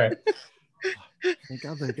 All right. Thank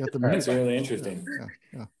God they got the That's really interesting.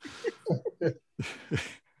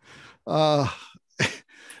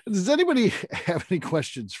 Does anybody have any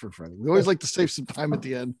questions for Freddie? We always like to save some time at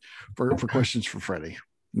the end for questions for Freddie.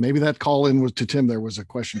 Maybe that call in was to Tim. There was a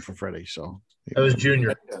question for Freddie. So that was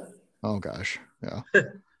Junior. Oh gosh, yeah.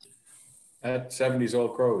 That 70s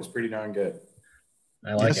Old Crow is pretty darn good.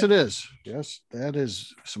 I like it is. Yes, that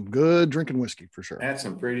is some good drinking whiskey for sure. That's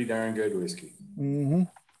some pretty darn good whiskey. Mm-hmm.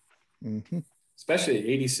 Mm-hmm.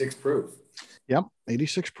 Especially 86 proof. Yep,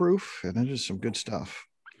 86 proof, and it is some good stuff.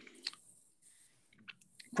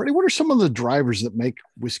 Freddie, what are some of the drivers that make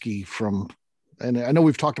whiskey from And I know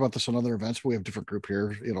we've talked about this on other events, but we have a different group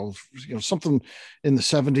here. Something in the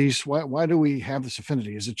 70s. Why do we have this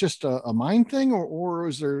affinity? Is it just a mind thing, or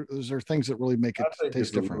is there things that really make it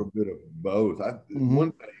taste different? A little bit of both.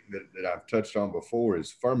 One thing that I've touched on before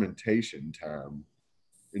is fermentation time.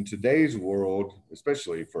 In today's world,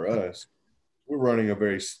 especially for us, we're running a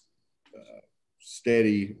very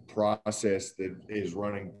steady process that is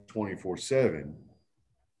running 24/7.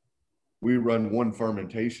 We run one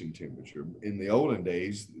fermentation temperature. In the olden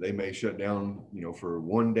days, they may shut down, for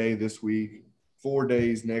 1 day this week, 4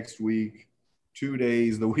 days next week, 2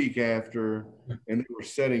 days the week after, and they were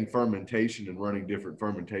setting fermentation and running different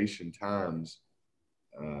fermentation times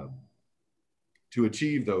to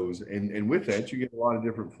achieve those. And with that, you get a lot of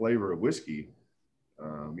different flavor of whiskey.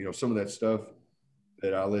 Some of that stuff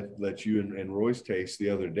that I let you and Royce taste the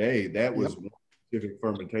other day, that was one specific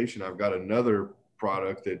fermentation. I've got another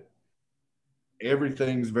product that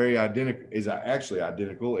everything's very identical, is actually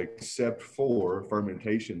identical, except for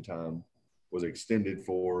fermentation time was extended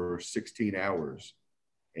for 16 hours.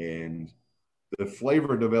 And the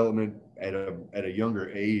flavor development at a younger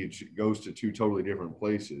age goes to two totally different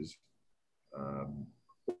places,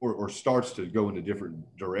 or starts to go into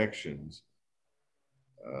different directions.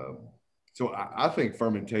 So I think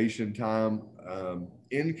fermentation time,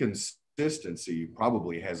 inconsistency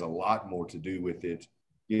probably has a lot more to do with it.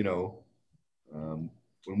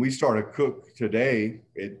 When we start a cook today,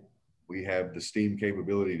 we have the steam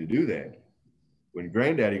capability to do that. When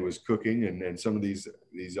Granddaddy was cooking and some of these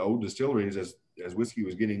old distilleries, as whiskey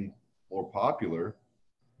was getting more popular,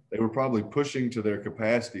 they were probably pushing to their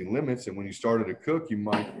capacity limits. And when you started to cook, you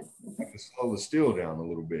might have to slow the still down a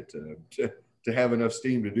little bit to have enough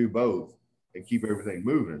steam to do both and keep everything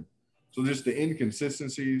moving. So just the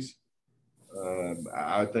inconsistencies,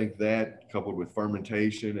 I think that coupled with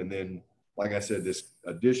fermentation, and then, like I said, this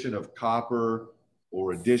addition of copper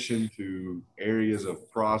or addition to areas of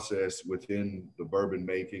process within the bourbon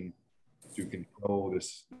making to control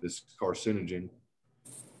this carcinogen,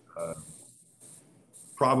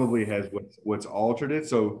 probably has what's altered it.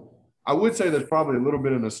 So I would say there's probably a little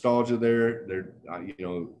bit of nostalgia there.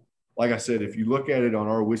 Like I said, if you look at it on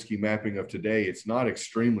our whiskey mapping of today, it's not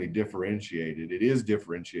extremely differentiated. It is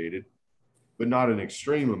differentiated, but not an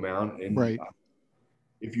extreme amount. And right.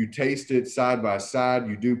 If you taste it side by side,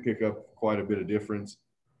 you do pick up quite a bit of difference.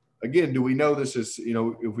 Again, do we know this is,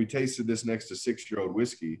 if we tasted this next to 6-year-old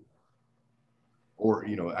whiskey, or,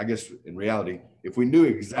 I guess in reality, if we knew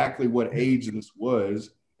exactly what age this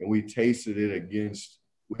was and we tasted it against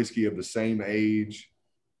whiskey of the same age,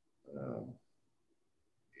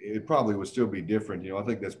 it probably would still be different. I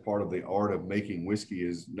think that's part of the art of making whiskey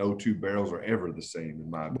is no two barrels are ever the same,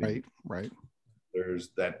 in my opinion. Right. There's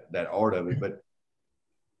that art of it. But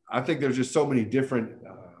I think there's just so many different,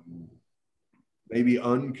 maybe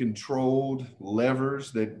uncontrolled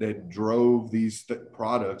levers that drove these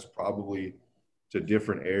products probably to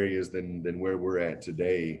different areas than where we're at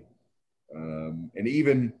today. And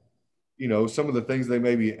even, some of the things they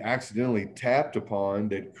maybe accidentally tapped upon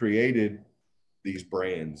that created these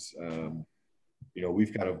brands,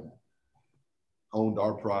 we've kind of honed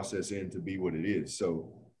our process in to be what it is.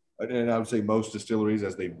 So, and I would say most distilleries,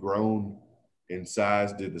 as they've grown in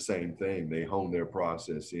size, did the same thing. They honed their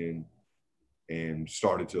process in and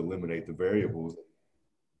started to eliminate the variables.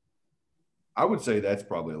 I would say that's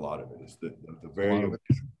probably a lot of it, is the variables.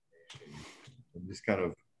 And just kind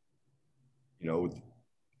of,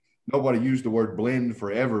 nobody used the word blend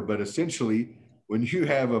forever, but essentially when you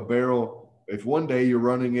have a barrel, if one day you're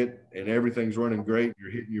running it and everything's running great,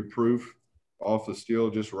 you're hitting your proof off the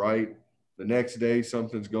still just right. The next day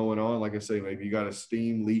something's going on. Like I say, maybe you got a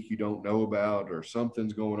steam leak you don't know about, or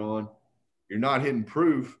something's going on. You're not hitting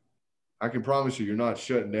proof. I can promise you're not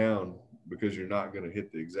shutting down because you're not going to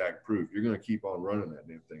hit the exact proof. You're going to keep on running that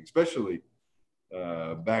damn thing, especially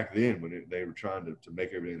back then when they were trying to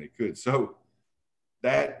make everything they could. So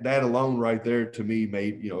that alone right there to me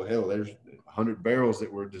made, hell, there's 100 barrels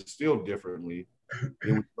that were distilled differently. And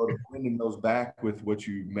when you go to blending those back with what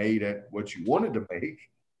you made at what you wanted to make,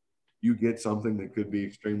 you get something that could be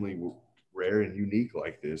extremely rare and unique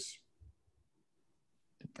like this.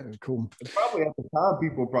 Very cool. And probably at the time,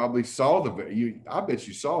 people probably saw I bet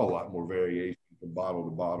you saw a lot more variation from bottle to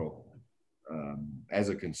bottle as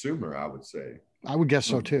a consumer, I would say. I would guess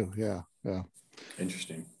so too. Yeah.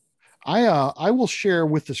 Interesting. I will share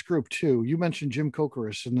with this group too. You mentioned Jim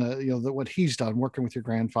Kokoris and what he's done working with your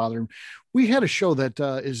grandfather. We had a show that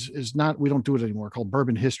is not, we don't do it anymore, called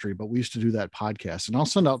Bourbon History, but we used to do that podcast, and I'll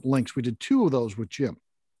send out links. We did 2 of those with Jim.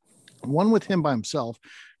 One with him by himself,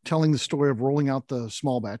 telling the story of rolling out the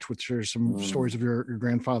small batch, which there's some stories of your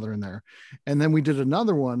grandfather in there. And then we did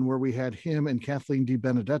another one where we had him and Kathleen Di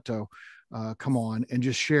Benedetto come on and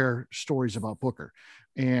just share stories about Booker.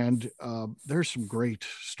 And there's some great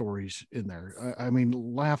stories in there. I mean,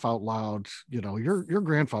 laugh out loud. You know, your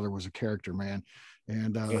grandfather was a character, man.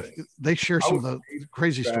 And they share some of the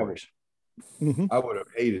crazy stories. Mm-hmm. I would have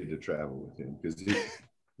hated to travel with him because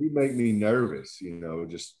he'd make me nervous, you know,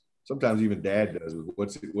 just sometimes even Dad does with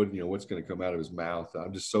what's going to come out of his mouth.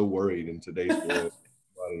 I'm just so worried in today's world,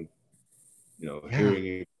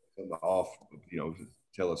 hearing him off,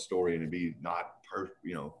 tell a story and it be not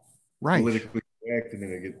politically correct and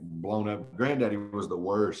then it get blown up. Granddaddy was the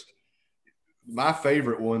worst. My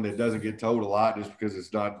favorite one that doesn't get told a lot just because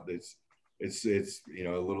it's a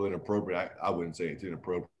little inappropriate. I wouldn't say it's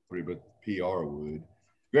inappropriate, but PR would.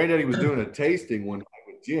 Granddaddy was doing a tasting one night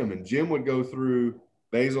with Jim, and Jim would go through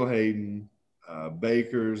Basil Hayden,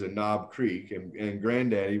 Baker's, and Knob Creek, and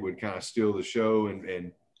Granddaddy would kind of steal the show.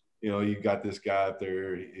 And you got this guy up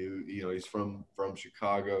there who, he's from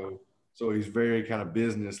Chicago, so he's very kind of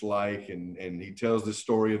business-like, and he tells the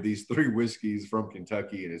story of these 3 whiskeys from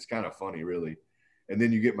Kentucky, and it's kind of funny, really. And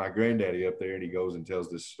then you get my Granddaddy up there, and he goes and tells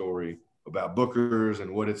this story about Booker's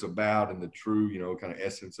and what it's about and the true, kind of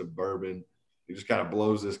essence of bourbon. He just kind of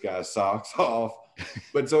blows this guy's socks off.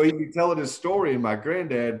 But so he'd be telling his story, and my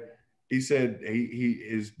granddad, he said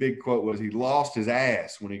his big quote was, he lost his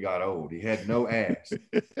ass when he got old. He had no ass.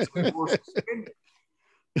 So he wore suspenders.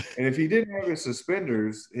 And if he didn't have his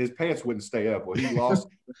suspenders, his pants wouldn't stay up. Well, he lost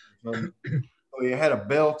them. So he had a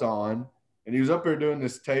belt on, and he was up there doing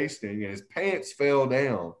this tasting, and his pants fell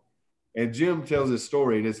down. And Jim tells his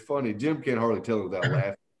story, and it's funny. Jim can't hardly tell it without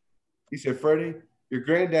laughing. He said, Freddie, your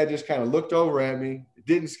granddad just kind of looked over at me,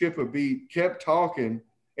 didn't skip a beat, kept talking,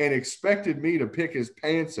 and expected me to pick his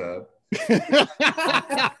pants up. He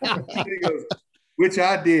goes, which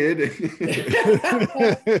I did.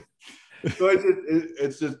 So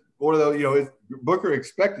it's just one of those, Booker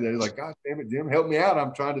expected it. He's like, gosh damn it, Jim, help me out.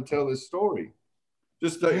 I'm trying to tell this story.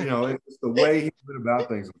 Just, it's the way he went about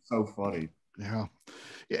things was so funny. Yeah.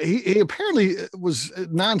 He apparently was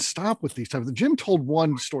nonstop with these types of. Jim told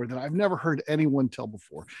one story that I've never heard anyone tell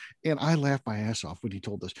before, and I laughed my ass off when he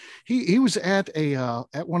told this. He was at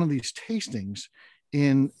one of these tastings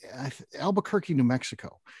in Albuquerque, New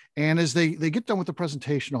Mexico, and as they get done with the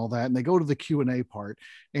presentation, all that, and they go to the Q&A part,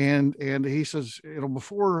 and he says,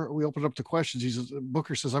 before we open up to questions, he says,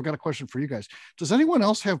 Booker says, I've got a question for you guys. Does anyone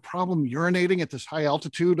else have problem urinating at this high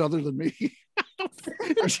altitude other than me?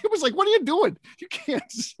 And she was like, what are you doing? You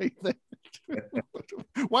can't say that.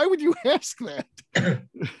 Why would you ask that?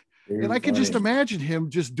 And I can just imagine him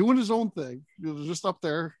just doing his own thing, just up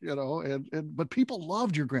there, but people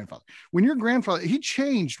loved your grandfather. When your grandfather, he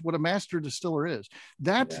changed what a master distiller is.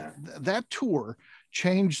 That tour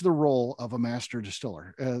changed the role of a master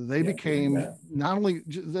distiller. They became not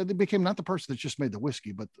the person that just made the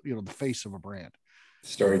whiskey, but the face of a brand.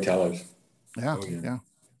 Storytellers. Yeah.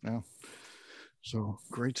 So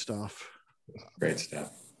great stuff. Great stuff.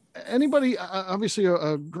 Anybody, obviously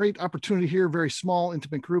a great opportunity here, very small,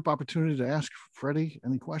 intimate group opportunity to ask Freddie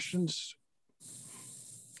any questions.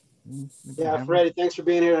 Yeah, Freddie, thanks for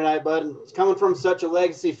being here tonight, bud. It's coming from such a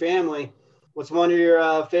legacy family. What's one of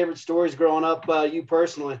your favorite stories growing up, you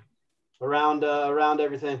personally, around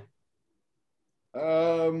everything?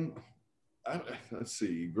 Let's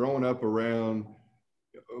see, growing up around,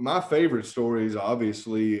 my favorite stories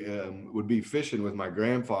obviously would be fishing with my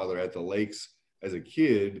grandfather at the lakes as a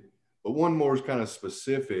kid, but one more is kind of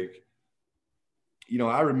specific.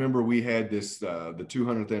 I remember we had this, the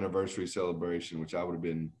 200th anniversary celebration, which I would have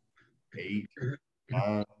been 8,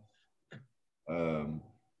 9.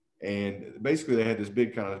 And basically they had this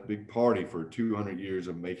big party for 200 years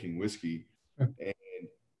of making whiskey. And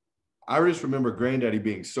I just remember Granddaddy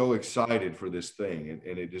being so excited for this thing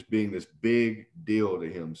and it just being this big deal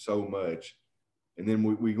to him so much. And then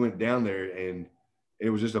we went down there and it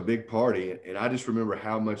was just a big party. And I just remember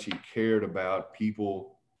how much he cared about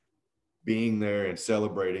people being there and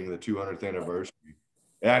celebrating the 200th anniversary.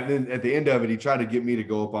 And then at the end of it, he tried to get me to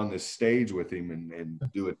go up on this stage with him and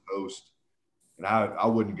do a toast. And I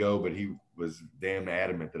wouldn't go, but he was damn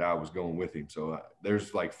adamant that I was going with him. So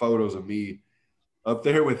there's like photos of me up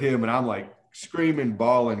there with him, and I'm like screaming,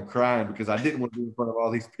 bawling, crying because I didn't want to be in front of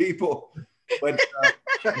all these people. But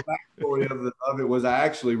the backstory of it was I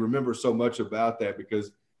actually remember so much about that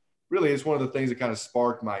because really it's one of the things that kind of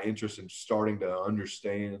sparked my interest in starting to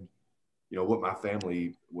understand, what my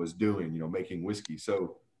family was doing, making whiskey.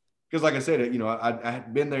 So, because like I said, I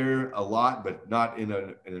had been there a lot, but not in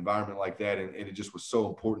an environment like that. And it just was so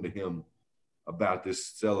important to him about this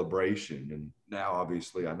celebration. And now,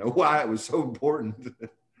 obviously, I know why it was so important.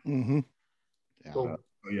 Mm-hmm. Yeah. So,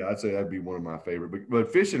 yeah, I'd say that'd be one of my favorite.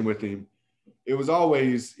 But fishing with him, it was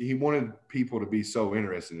always, he wanted people to be so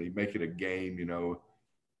interested. He'd make it a game, you know,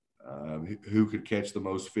 who could catch the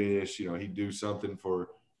most fish. You know, he'd do something for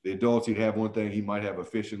the adults. He'd have one thing. He might have a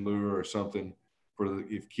fishing lure or something for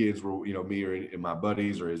if kids were, you know, me or my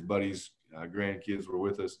buddies or his buddies' grandkids were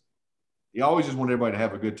with us. He always just wanted everybody to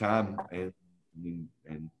have a good time. And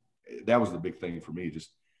that was the big thing for me,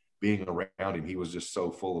 just being around him. He was just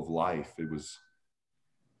so full of life. It was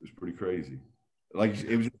pretty crazy. Like,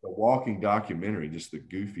 it was just a walking documentary, just the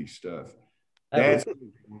goofy stuff. Dad's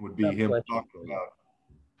would be him talking about,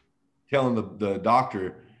 telling the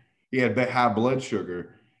doctor he had high blood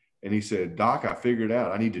sugar, and he said, "Doc, I figured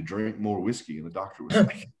out I need to drink more whiskey." And the doctor was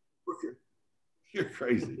like, "You're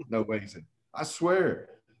crazy." No way. He said, "I swear,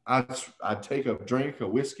 I take a drink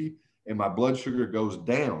of whiskey and my blood sugar goes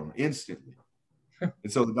down instantly."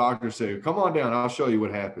 And so the doctor said, "Come on down, I'll show you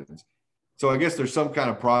what happens." So I guess there's some kind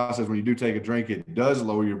of process when you do take a drink, it does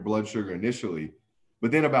lower your blood sugar initially,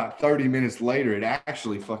 but then about 30 minutes later, it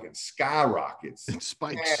actually fucking skyrockets. It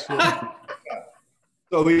spikes.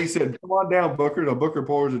 So he said, "Come on down, Booker." So Booker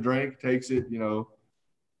pours a drink, takes it, you know,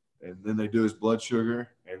 and then they do his blood sugar.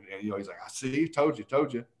 And you know, he's like, "I see, told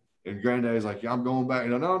you. And Granddaddy's like, "Yeah, I'm going back."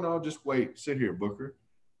 You know, no, just wait. Sit here, Booker.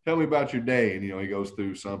 Tell me about your day. And, you know, he goes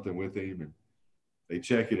through something with him, and they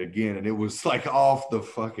check it again, and it was like off the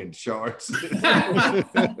fucking charts.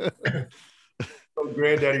 So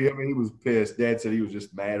Granddaddy, I mean, he was pissed. Dad said he was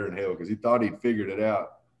just madder than hell because he thought he'd figured it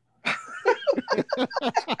out.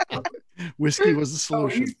 Whiskey was the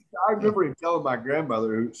solution. I remember him telling my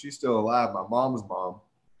grandmother, who she's still alive, my mom's mom,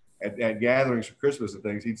 at gatherings for Christmas and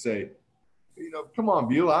things, he'd say, "You know, come on,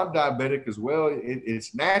 Beulah, I'm diabetic as well.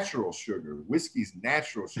 It's natural sugar. Whiskey's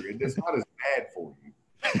natural sugar. It's not as bad for you."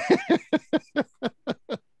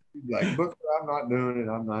 He'd be like, "Booker, I'm not doing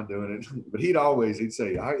it. But he'd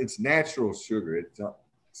say, "It's natural sugar. It's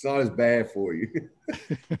not as bad for you."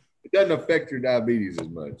 It doesn't affect your diabetes as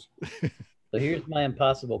much. So here's my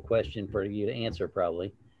impossible question for you to answer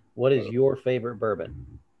probably. What is your favorite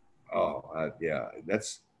bourbon? Oh, yeah,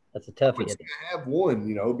 that's a toughie. I have one,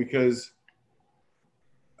 you know, because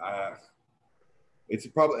it's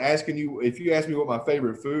probably asking you, if you ask me what my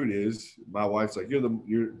favorite food is, my wife's like, you're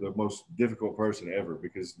the most difficult person ever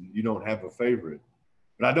because you don't have a favorite.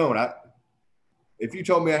 But I don't. If you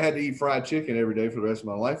told me I had to eat fried chicken every day for the rest of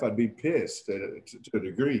my life, I'd be pissed to a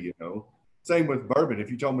degree, you know. Same with bourbon.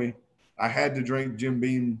 If you told me I had to drink Jim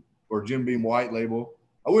Beam or Jim Beam White Label,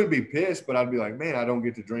 I wouldn't be pissed, but I'd be like, man, I don't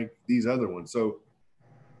get to drink these other ones. So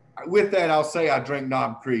with that, I'll say I drink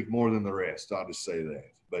Knob Creek more than the rest. I'll just say that.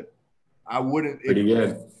 But I wouldn't. Pretty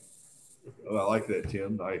good. Oh, I like that,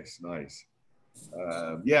 Tim. Nice.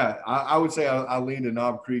 Yeah, I would say I lean to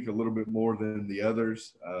Knob Creek a little bit more than the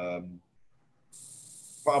others.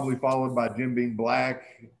 Probably followed by Jim Beam Black,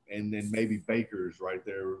 and then maybe Baker's right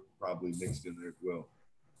there, probably mixed in there as well.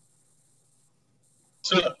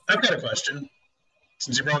 So I've got a question.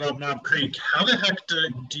 Since you brought up Knob Creek, how the heck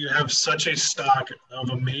do you have such a stock of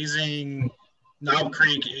amazing Knob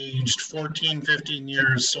Creek aged 14, 15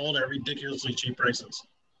 years, sold at ridiculously cheap prices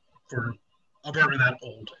for a bourbon that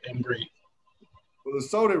old and great? Well, it's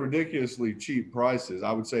sold at ridiculously cheap prices.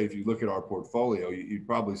 I would say if you look at our portfolio, you'd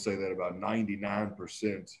probably say that about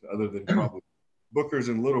 99%, other than probably Booker's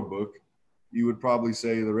and Little Book, you would probably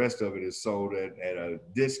say the rest of it is sold at a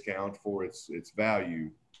discount for its value.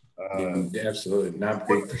 Yeah, absolutely. Not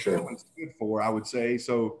big for sure. It's good for, I would say.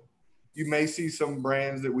 So you may see some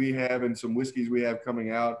brands that we have and some whiskeys we have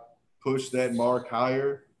coming out push that mark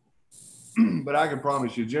higher. But I can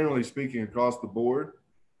promise you, generally speaking, across the board,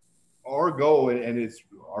 our goal, and it's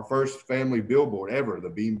our first family billboard ever,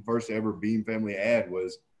 the first ever Beam family ad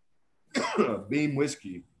was Beam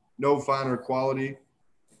whiskey, no finer quality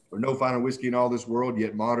or no finer whiskey in all this world,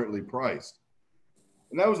 yet moderately priced.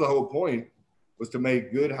 And that was the whole point, was to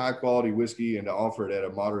make good, high quality whiskey and to offer it at a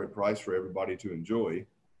moderate price for everybody to enjoy.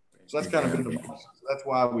 So that's kind of been the process. That's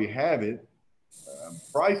why we have it.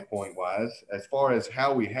 Price point wise, as far as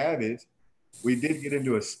how we have it, we did get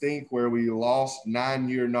into a stink where we lost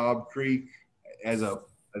 9-year Knob Creek as a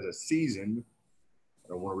season. I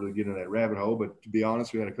don't want to really get into that rabbit hole, but to be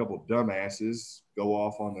honest, we had a couple of dumbasses go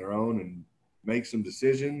off on their own and make some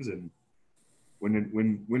decisions. And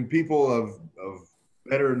when people of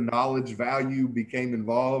better knowledge value became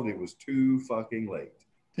involved, it was too fucking late.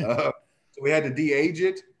 So we had to de-age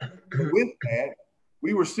it. But with that,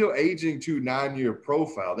 we were still aging to 9-year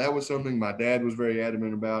profile. That was something my dad was very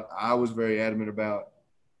adamant about. I was very adamant about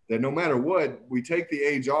that no matter what, we take the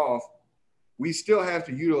age off. we still have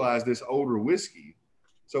to utilize this older whiskey.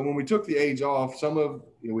 So when we took the age off, some of,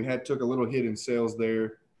 we took a little hit in sales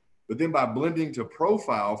there, but then by blending to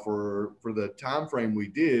profile for the time frame we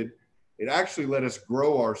did, it actually let us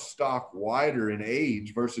grow our stock wider in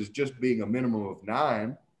age versus just being a minimum of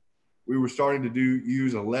 9. We were starting to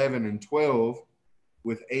use 11 and 12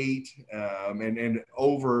 with 8 and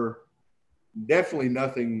over, definitely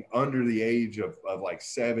nothing under the age of like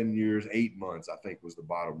 7 years, 8 months, I think was the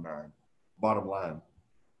bottom line.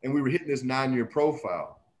 And we were hitting this 9-year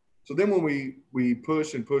profile. So then when we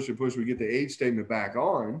push and push and push, we get the age statement back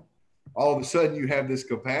on, all of a sudden you have this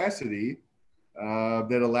capacity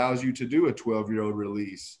that allows you to do a 12-year-old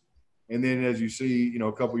release. And then as you see,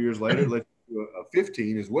 a couple years later, let's do a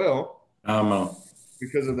 15 as well.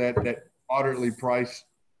 Because of that moderately priced,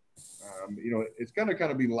 it's going to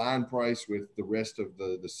kind of be line price with the rest of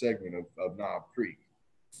the segment of Knob Creek.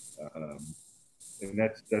 And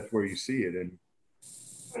that's where you see it. And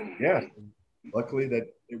yeah, luckily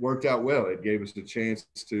that it worked out well. It gave us a chance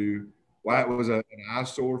to, while it was an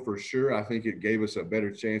eyesore for sure, I think it gave us a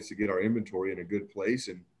better chance to get our inventory in a good place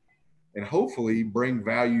and hopefully bring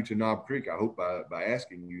value to Knob Creek. I hope by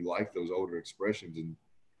asking you like those older expressions and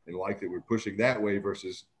like that we're pushing that way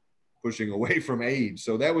versus pushing away from age.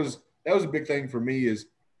 So that was a big thing for me, is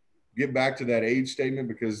get back to that age statement,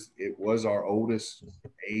 because it was our oldest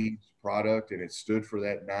age product and it stood for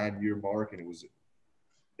that 9-year mark. And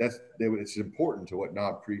it's important to what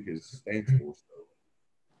Knob Creek stands for. So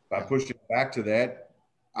by pushing back to that,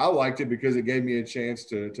 I liked it because it gave me a chance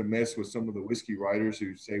to mess with some of the whiskey writers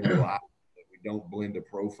who say we don't blend to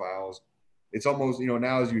profiles. It's almost,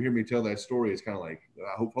 now as you hear me tell that story, it's kind of like,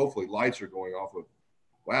 hopefully lights are going off of,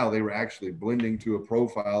 wow, they were actually blending to a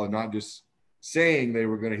profile and not just saying they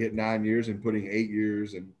were going to hit 9 years and putting 8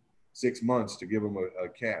 years and 6 months to give them a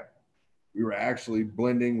cap. We were actually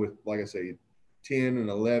blending with, like I say, 10 and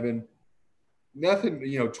 11.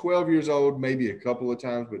 Nothing, 12 years old, maybe a couple of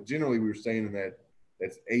times, but generally we were staying in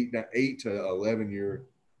that's 8 to 11 year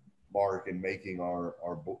mark and making our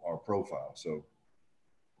profile. So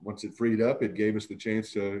once it freed up, it gave us the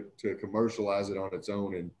chance to commercialize it on its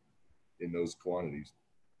own in those quantities.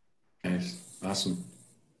 Nice. Awesome.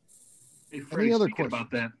 Hey, Freddie, Any other speaking questions?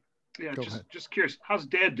 about that, yeah, Go ahead. just curious, how's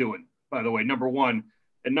Dad doing, by the way, number one?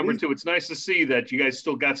 And number two, it's nice to see that you guys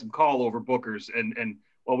still got some call over bookers. And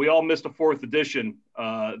while we all missed a 4th edition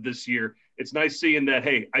this year, it's nice seeing that,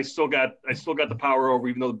 hey, I still got the power over,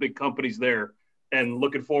 even though the big company's there, and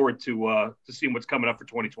looking forward to seeing what's coming up for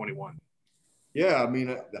 2021. Yeah, I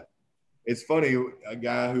mean, it's funny, a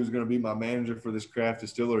guy who's going to be my manager for this craft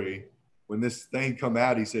distillery, when this thing come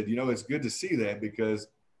out, he said, it's good to see that, because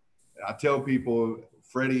I tell people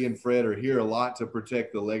Freddie and Fred are here a lot to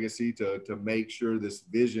protect the legacy, to make sure this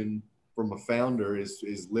vision from a founder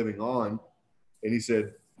is living on. And he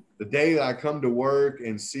said, the day that I come to work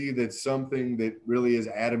and see that something that really is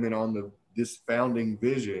adamant on this founding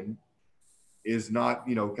vision is not,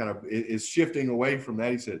 is shifting away from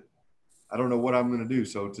that, he said, I don't know what I'm going to do.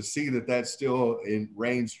 So to see that still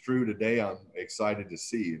reigns true today, I'm excited to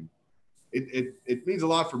see. And it means a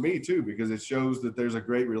lot for me too, because it shows that there's a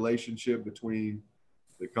great relationship between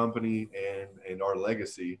the company and our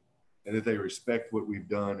legacy, and that they respect what we've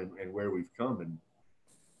done and where we've come. And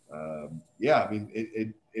yeah, I mean,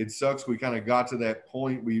 it sucks. We kind of got to that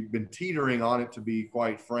point. We've been teetering on it, to be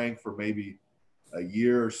quite frank, for maybe a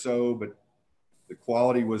year or so, but the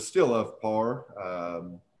quality was still of par.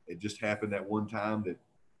 It just happened that one time that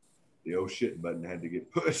the oh shit button had to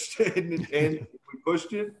get pushed, and we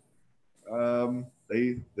pushed it.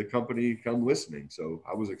 The company come listening, so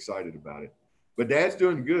I was excited about it. But Dad's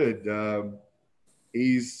doing good.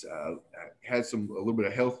 He's had a little bit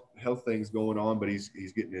of health things going on, but he's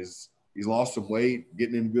lost some weight,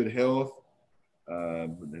 getting in good health,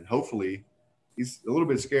 and hopefully he's a little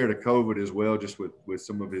bit scared of COVID as well, just with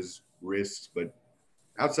some of his risks. But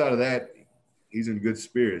outside of that, he's in good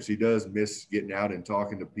spirits. He does miss getting out and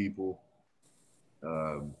talking to people.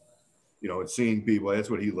 And seeing people. That's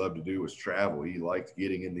what he loved to do, was travel. He liked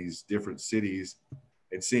getting in these different cities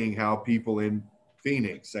and seeing how people in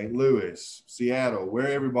Phoenix, St. Louis, Seattle,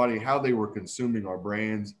 how they were consuming our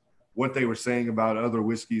brands, what they were saying about other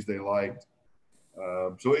whiskeys they liked.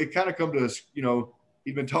 So it kind of come to us,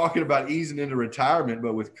 he'd been talking about easing into retirement,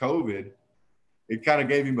 but with COVID, it kind of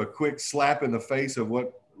gave him a quick slap in the face of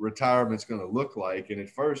what retirement's going to look like. And at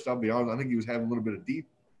first, I'll be honest, I think he was having a little bit of he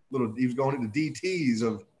was going into DTs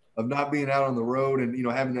of not being out on the road and,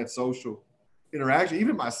 having that social interaction.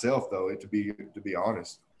 Even myself, though, to be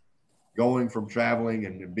honest, going from traveling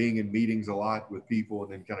and being in meetings a lot with people,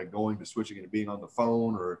 and then kind of going to switching into being on the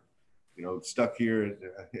phone or, stuck here.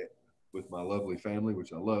 with my lovely family,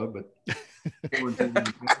 which I love, but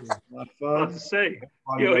not fun. To say,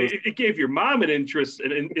 it gave your mom an interest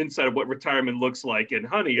and insight of what retirement looks like. And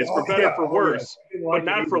honey, it's for better, for worse, but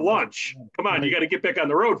not for lunch. Come on, you got to get back on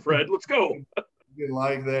the road, Fred. Let's go. She didn't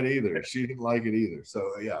like that either. She didn't like it either.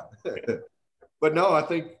 So yeah, but no, I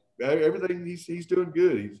think everything he's doing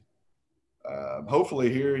good. He's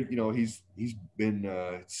hopefully here, he's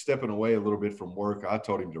been stepping away a little bit from work. I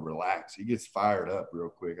told him to relax. He gets fired up real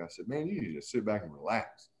quick. I said, man, you need to sit back and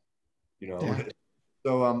relax. Yeah.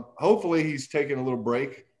 So hopefully he's taking a little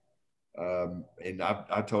break. And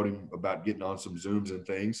I told him about getting on some Zooms and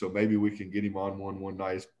things. So maybe we can get him on one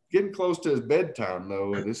night. It's getting close to his bedtime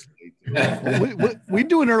though. At this we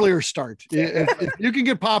do an earlier start. If you can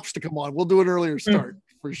get Pops to come on, we'll do an earlier start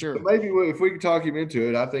for sure. But maybe if we can talk him into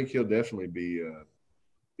it, I think he'll definitely be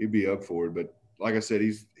he'd be up for it. But like I said,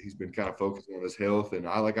 he's been kind of focused on his health. And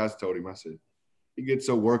I told him, I said, he gets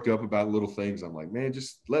so worked up about little things. I'm like, man,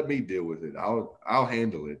 just let me deal with it. I'll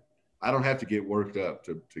handle it. I don't have to get worked up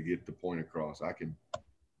to get the point across. I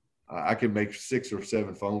can make 6 or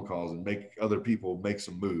 7 phone calls and make other people make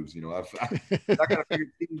some moves. I got a big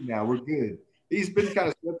team now. We're good. He's been kind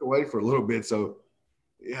of stepped away for a little bit. So,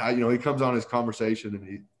 yeah, he comes on his conversation and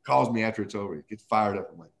he calls me after it's over. He gets fired up.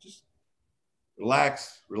 I'm like, just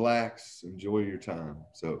relax, enjoy your time.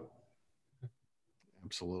 So,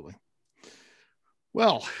 absolutely.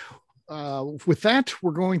 Well, with that,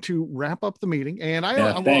 we're going to wrap up the meeting. And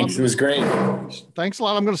thanks. It was great. Thanks a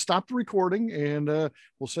lot. I'm going to stop the recording and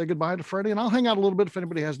we'll say goodbye to Freddie. And I'll hang out a little bit if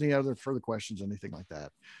anybody has any other further questions, anything like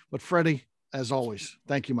that. But Freddie, as always,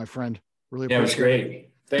 thank you, my friend. Really appreciate it. It was great.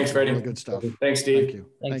 Thanks, Freddie. Really good stuff. Thanks, Steve. Thank you.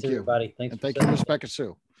 Thanks, everybody. Thanks. And thank you, Miss Beka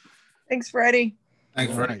Sue. Thanks, Freddie.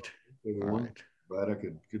 Thanks, Freddie. All right. Glad I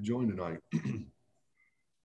could join tonight.